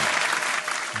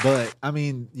 But I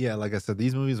mean, yeah, like I said,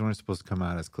 these movies weren't supposed to come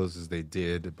out as close as they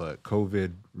did, but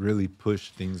COVID really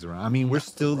pushed things around. I mean, we're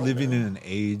still living in an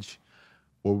age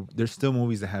where there's still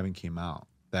movies that haven't came out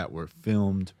that were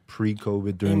filmed pre-COVID,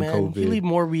 Hey during man, COVID. you leave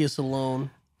Morbius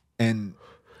alone. And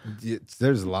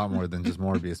there's a lot more than just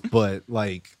Morbius, but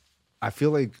like I feel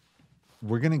like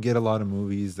we're gonna get a lot of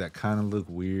movies that kind of look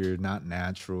weird, not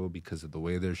natural because of the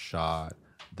way they're shot,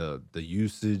 the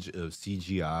usage of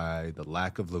CGI, the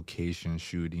lack of location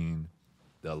shooting,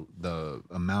 the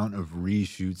amount of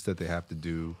reshoots that they have to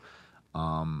do.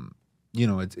 you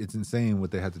know, it's insane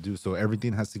what they had to do. So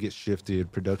everything has to get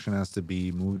shifted. Production has to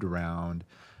be moved around.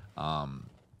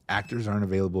 Actors aren't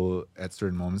available at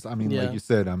certain moments. I mean, Yeah. like you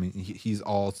said, I mean, he was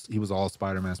all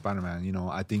Spider-Man. You know,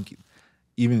 I think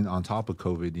even on top of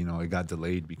COVID, you know, it got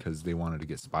delayed because they wanted to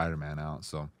get Spider-Man out.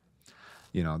 So,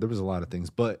 you know, there was a lot of things.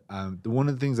 But one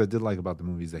of the things I did like about the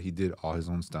movie is that he did all his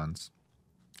own stunts.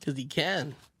 Because he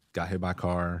can. Got hit by a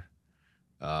car,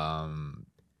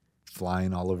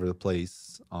 flying all over the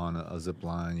place on a zip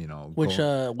line, you know. Which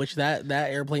that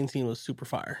airplane scene was super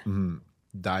fire.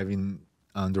 Diving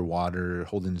underwater,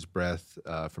 holding his breath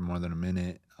for more than a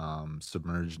minute,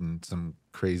 submerged in some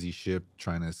crazy ship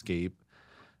trying to escape.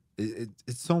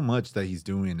 It's so much that he's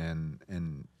doing,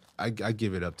 and I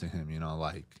give it up to him. You know,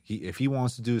 like if he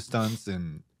wants to do stunts,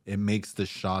 and it makes the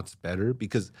shots better,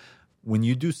 because when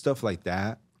you do stuff like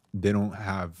that, they don't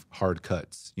have hard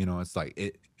cuts. You know, it's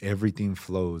like everything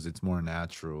flows. It's more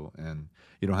natural, and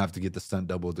you don't have to get the stunt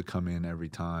double to come in every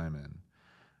time and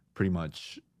pretty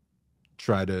much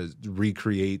try to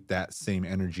recreate that same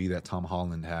energy that Tom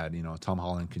Holland had. You know, Tom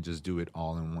Holland can just do it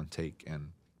all in one take,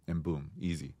 and boom,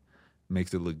 easy.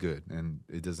 Makes it look good, and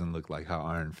it doesn't look like how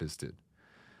Iron Fist did.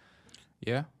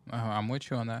 Yeah, I'm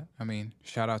with you on that. I mean,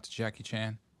 shout out to Jackie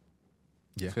Chan.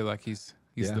 Yeah. I feel like he's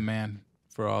Yeah. the man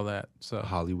for all that. So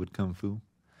Hollywood Kung Fu.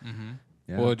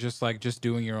 Yeah. well, just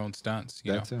doing your own stunts.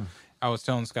 You know, that too. I was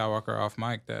telling Skywalker off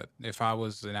mic that if I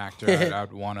was an actor,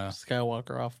 I'd want to.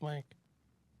 Skywalker off mic.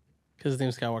 Because his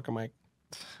name's Skywalker Mike.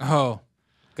 Oh,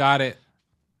 got it.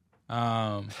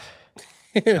 I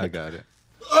got it.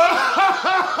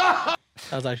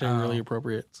 That was actually really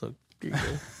appropriate. So good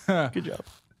job.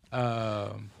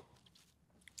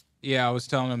 Yeah, I was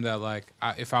telling him that like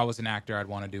if I was an actor, I'd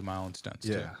want to do my own stunts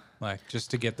too. Yeah. Like just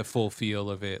to get the full feel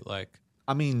of it. Like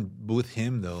I mean, with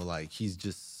him though, like he's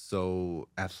just so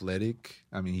athletic.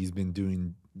 I mean, he's been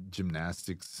doing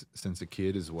gymnastics since a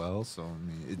kid as well. So I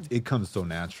mean, it comes so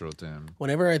natural to him.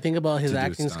 Whenever I think about his To do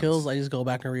acting stunts. skills, I just go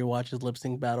back and rewatch his lip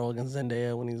sync battle against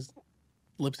Zendaya when he's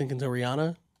lip syncing to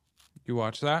Rihanna. you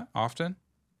watch that often?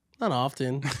 Not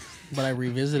often, but I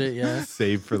revisit it. Yeah.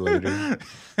 Save for later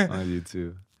on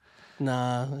YouTube.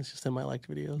 Nah, it's just in my liked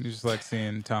videos. You just like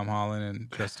seeing Tom Holland and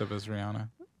dressed up as Rihanna.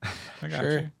 I got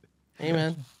Sure. you. Hey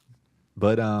man.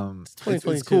 But it's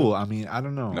 2022. cool. I mean, I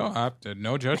don't know.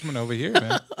 No judgment over here,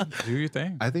 man. Do your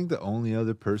thing. I think the only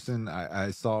other person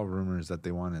I saw rumors that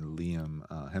they wanted Liam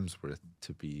Hemsworth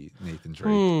to be Nathan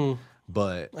Drake,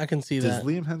 but I can see does that.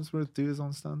 Liam Hemsworth do his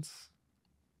own stunts?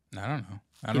 I don't know.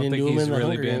 I He don't didn't think do 'em he's in the really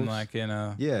Hunger been Games. like in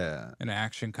Yeah, an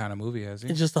action kind of movie, has he?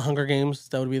 It's just the Hunger Games.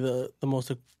 That would be the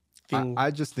most thing.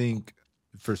 I just think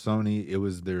for Sony it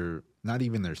was their not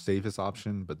even their safest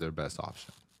option, but their best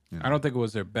option. You know? I don't think it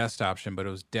was their best option, but it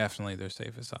was definitely their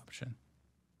safest option.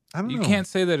 I don't You know. can't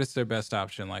say that it's their best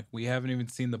option. Like we haven't even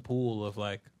seen the pool of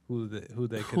like who they could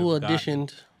Who have gotten.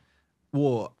 auditioned?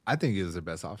 Well, I think it was their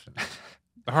best option,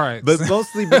 All right, but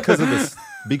mostly because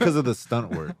of the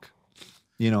stunt work.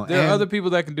 You know, there are and- other people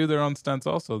that can do their own stunts.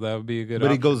 Also, that would be a good. But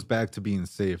option. it goes back to being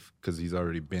safe because he's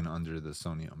already been under the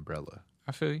Sony umbrella.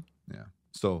 I feel you. Yeah.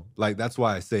 So like that's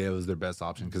why I say it was their best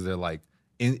option because they're like,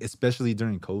 especially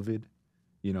during COVID,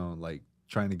 you know, like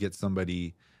trying to get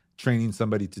training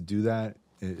somebody to do that,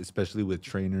 especially with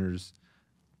trainers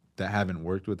that haven't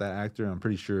worked with that actor. I'm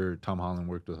pretty sure Tom Holland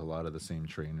worked with a lot of the same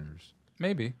trainers.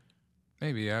 Maybe.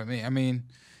 I mean,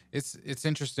 it's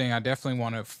interesting. I definitely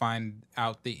want to find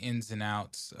out the ins and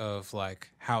outs of like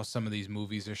how some of these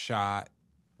movies are shot.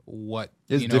 What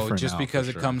It's you know, different just now, because for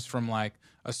it sure. comes from like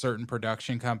a certain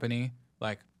production company,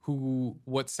 like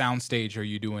what soundstage are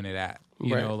you doing it at?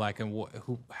 You Right. know, like and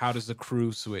how does the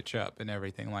crew switch up and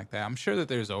everything like that. I'm sure that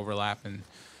there's overlap and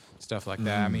stuff like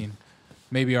that. I Mm-hmm. mean,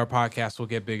 maybe our podcast will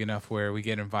get big enough where we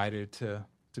get invited to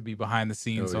be behind the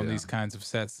scenes Oh, on yeah. these kinds of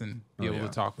sets and be Oh, able yeah, to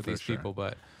talk with for these sure. people.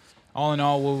 But all in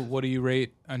all, what do you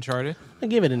rate Uncharted? I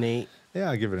give it an 8. Yeah,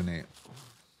 I give it an 8.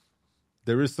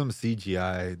 There is some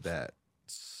CGI that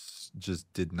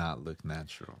just did not look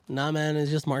natural. Nah, man,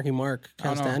 it's just Marky Mark. I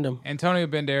Can't don't know. stand him. Antonio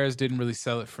Banderas didn't really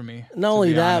sell it for me. Not to only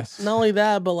be that,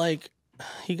 honest. but like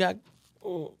he got.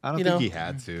 I don't think he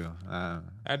had to.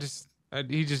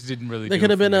 He just didn't really. There do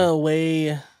could it have for been me. a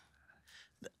way.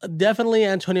 Definitely,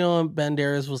 Antonio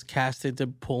Banderas was casted to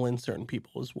pull in certain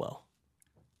people as well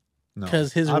No,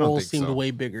 because his I don't role think seemed so. way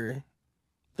bigger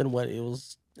than what it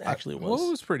was actually Well, it was.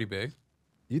 was pretty big.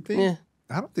 You think? Yeah.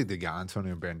 I don't think they got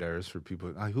Antonio Banderas for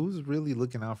people. Like, who's really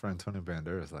looking out for Antonio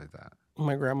Banderas like that?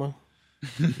 My grandma.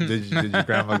 Did your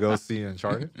grandma go see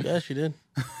Uncharted? Yeah, she did.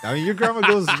 I mean, your grandma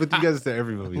goes with you guys to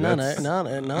every movie. No, That's-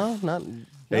 not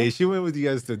Hey, she went with you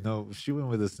guys to no. She went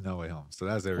with us to No Way Home, so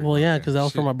that's everything. Well, yeah, because that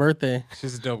was for my birthday.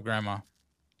 She's a dope grandma.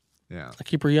 Yeah, I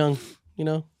keep her young, you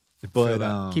know.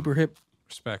 but Keep her hip.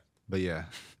 Respect. But yeah,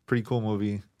 pretty cool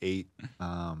movie. 8.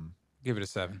 Give it a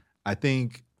 7. I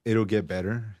think it'll get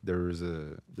better. There was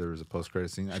a post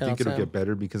credit scene. I Shout think out it'll Sam. get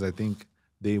better because I think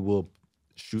they will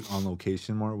shoot on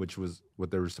location more, which was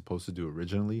what they were supposed to do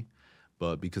originally.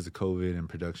 But because of COVID and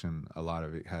production, a lot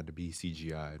of it had to be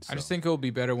CGI'd. So. I just think it'll be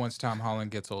better once Tom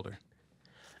Holland gets older.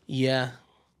 Yeah,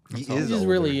 he all. is he's older.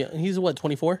 really. He's what,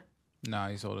 24? No,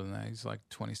 he's older than that. He's like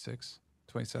 26,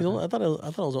 I 27. thought I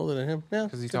was older than him. Yeah,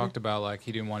 Because he could be. talked about like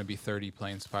he didn't want to be 30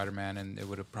 playing Spider-Man, and it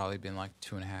would have probably been like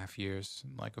 2.5 years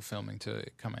like of filming to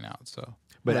it coming out. So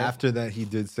But Right. after that, he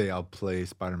did say, "I'll play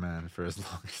Spider-Man for as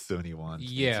long as Sony wants." me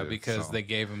yeah, to," because so. they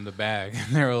gave him the bag,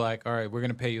 and they were like, "All right, we're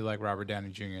gonna pay you like Robert Downey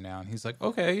Jr. now," and he's like,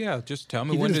 "Okay, yeah, just tell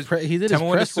me He when did to his pre- he did tell his me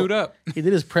when to press suit up." He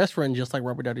did his press run just like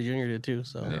Robert Downey Jr. did too.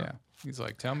 So Yeah, he's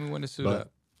like, "Tell me when to suit But-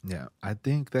 up." Yeah, I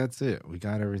think that's it. We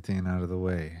got everything out of the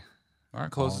way. All right,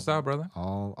 close us out, brother.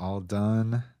 All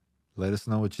done. Let us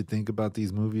know what you think about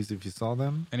these movies if you saw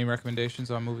them. Any recommendations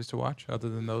on movies to watch other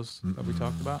than those that we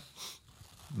talked about?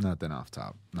 Nothing off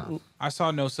top. No. I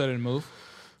saw No Sudden Move.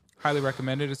 Highly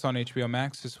recommended. It's on HBO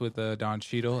Max. It's with Don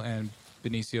Cheadle and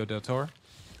Benicio del Toro.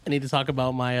 I need to talk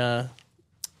about my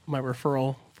my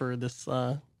referral for this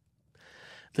the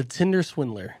Tinder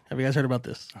Swindler. Have you guys heard about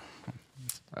this?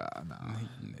 No.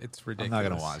 It's I'm ridiculous. not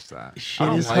gonna watch that. Shit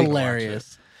don't is like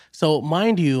hilarious. So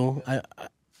mind you, I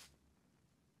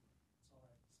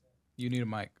You need a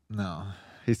mic. No.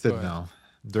 He said Go ahead. no.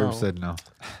 Derb Oh. said no.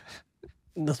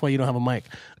 that's why you don't have a mic.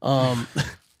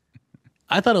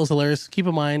 I thought it was hilarious. Keep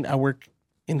in mind, I work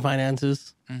in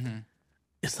finances. Mm-hmm.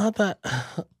 It's not that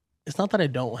I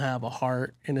don't have a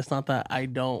heart, and it's not that I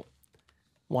don't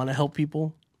want to help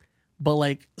people. But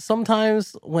like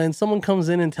sometimes when someone comes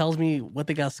in and tells me what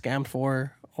they got scammed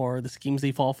for or the schemes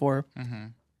they fall for, Mm-hmm.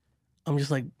 I'm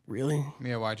just like, really?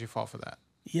 Yeah, why'd you fall for that?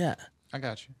 Yeah. I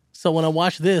got you. So when I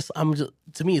watch this,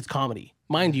 to me it's comedy.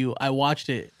 Mind you, I watched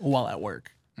it while at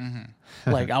work.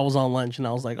 Mm-hmm. Like I was on lunch and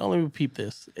I was like, oh, let me peep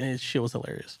this, and shit was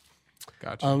hilarious.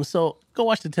 Got you. So go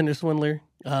watch the Tinder Swindler.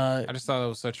 I just thought it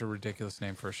was such a ridiculous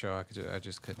name for a show. I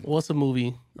just couldn't. What's a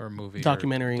movie? Or a movie.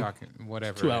 Documentary. Or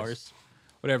whatever. 2 it is. hours.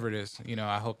 Whatever it is. You know,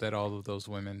 I hope that all of those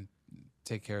women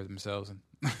take care of themselves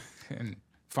and and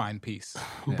find peace.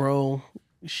 Bro,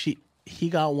 he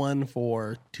got one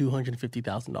for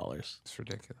 $250,000, It's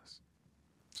ridiculous.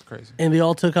 It's crazy. and they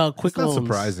all took out quick not loans.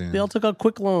 surprising. They all took out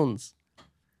quick loans.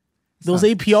 Those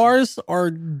not- APRs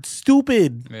are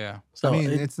stupid. Yeah. So I mean,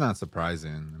 it- it's not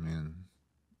surprising. I mean,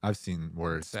 I've seen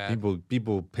worse. Sad.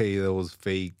 People pay those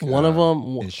fake. one of them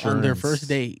on their insurance, first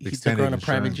date, he took extended her on a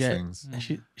private insurance jet, things.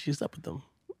 and she slept with them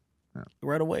Yeah.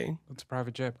 right away. It's a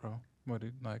private jet, bro. What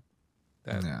it like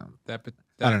that Yeah. that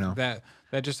I don't know. That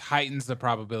just heightens the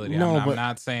probability. No, I'm but-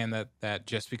 not saying that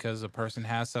just because a person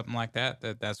has something like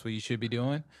that's what you should be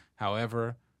doing.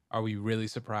 However, are we really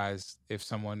surprised if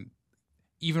someone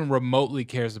even remotely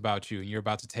cares about you and you're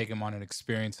about to take them on an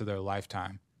experience of their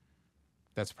lifetime?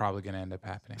 That's probably going to end up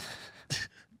happening.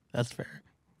 That's fair.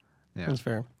 Yeah. That's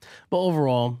fair. But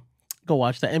overall, go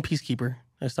watch that. And Peacekeeper.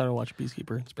 I started watching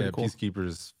Peacekeeper. It's pretty cool. Peacekeeper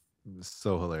is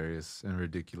so hilarious and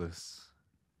ridiculous.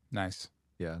 Nice.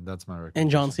 Yeah, that's my recommendation.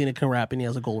 And John Cena can rap, and he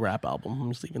has a gold rap album.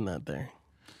 I'm just leaving that there.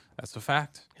 That's a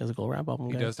fact. He has a gold rap album.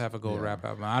 He guys. does have a gold Yeah. rap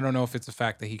album. I don't know if it's a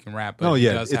fact that he can rap, but No, he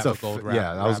yeah, does it's have a gold rap.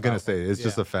 yeah. I was rap gonna album. say it's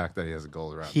just Yeah. a fact that he has a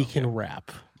gold rap. He album. can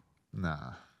rap.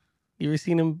 Nah, You ever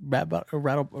seen him rap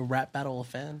battle a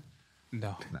fan?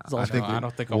 No. all I true.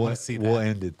 don't think I we'll, want to see that. We'll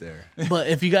end it there. But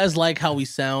if you guys like how we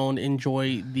sound,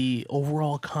 enjoy the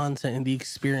overall content and the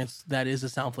experience that is the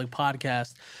Soundflick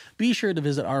podcast, be sure to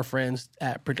visit our friends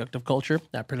at Productive Culture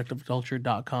at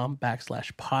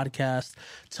productiveculture.com/podcast.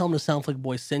 Tell them the Soundflick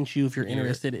boys sent you if you're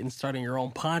interested in starting your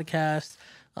own podcast.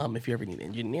 If you ever need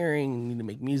engineering, need to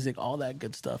make music, all that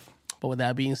good stuff. But with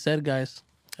that being said, guys,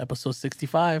 episode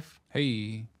 65,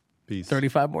 Hey, Peace.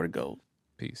 35 more to go.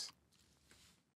 peace.